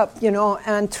don't pick up,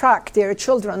 and track their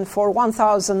children for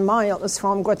 1,000 miles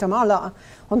from Guatemala,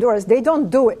 Honduras. They don't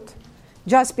do it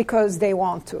just because they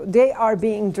want to. They are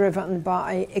being driven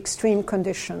by extreme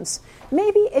conditions.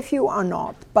 Maybe a few are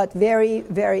not, but very,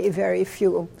 very, very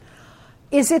few.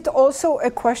 Is it also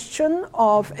a question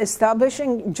of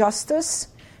establishing justice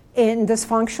in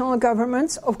dysfunctional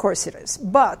governments? Of course it is.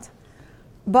 But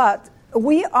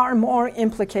we are more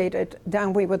implicated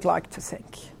than we would like to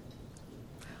think.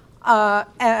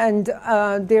 And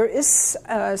there is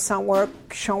some work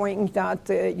showing that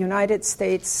the United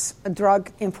States drug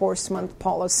enforcement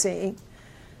policy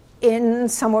in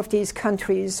some of these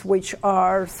countries which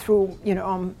are through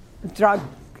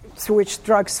which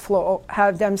drugs flow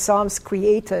have themselves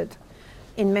created,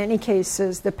 in many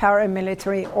cases, the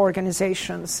paramilitary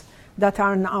organizations that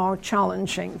are now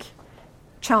challenging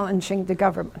the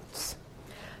governments.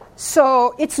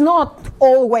 So it's not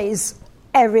always,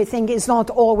 everything is not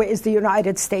always the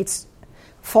United States'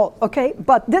 fault, okay?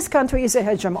 But this country is a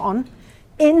hegemon.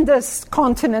 In this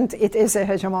continent, it is a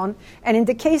hegemon. And in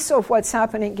the case of what's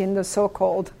happening in the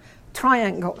so-called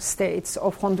triangle states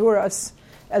of Honduras,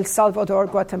 El Salvador,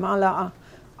 Guatemala,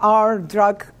 our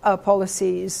drug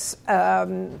policies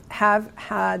have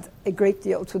had a great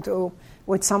deal to do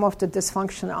with some of the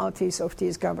dysfunctionalities of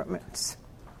these governments.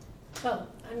 Well,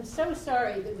 I'm so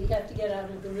sorry that we have to get out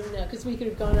of the room now, because we could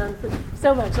have gone on for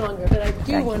so much longer, but I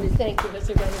do want to thank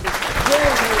Professor Benhabib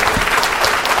very, very much.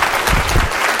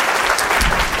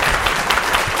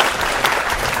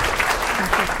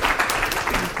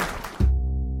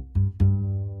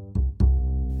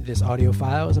 This audio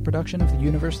file is a production of the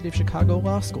University of Chicago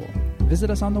Law School. Visit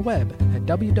us on the web at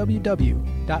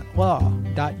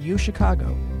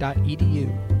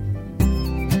www.law.uchicago.edu.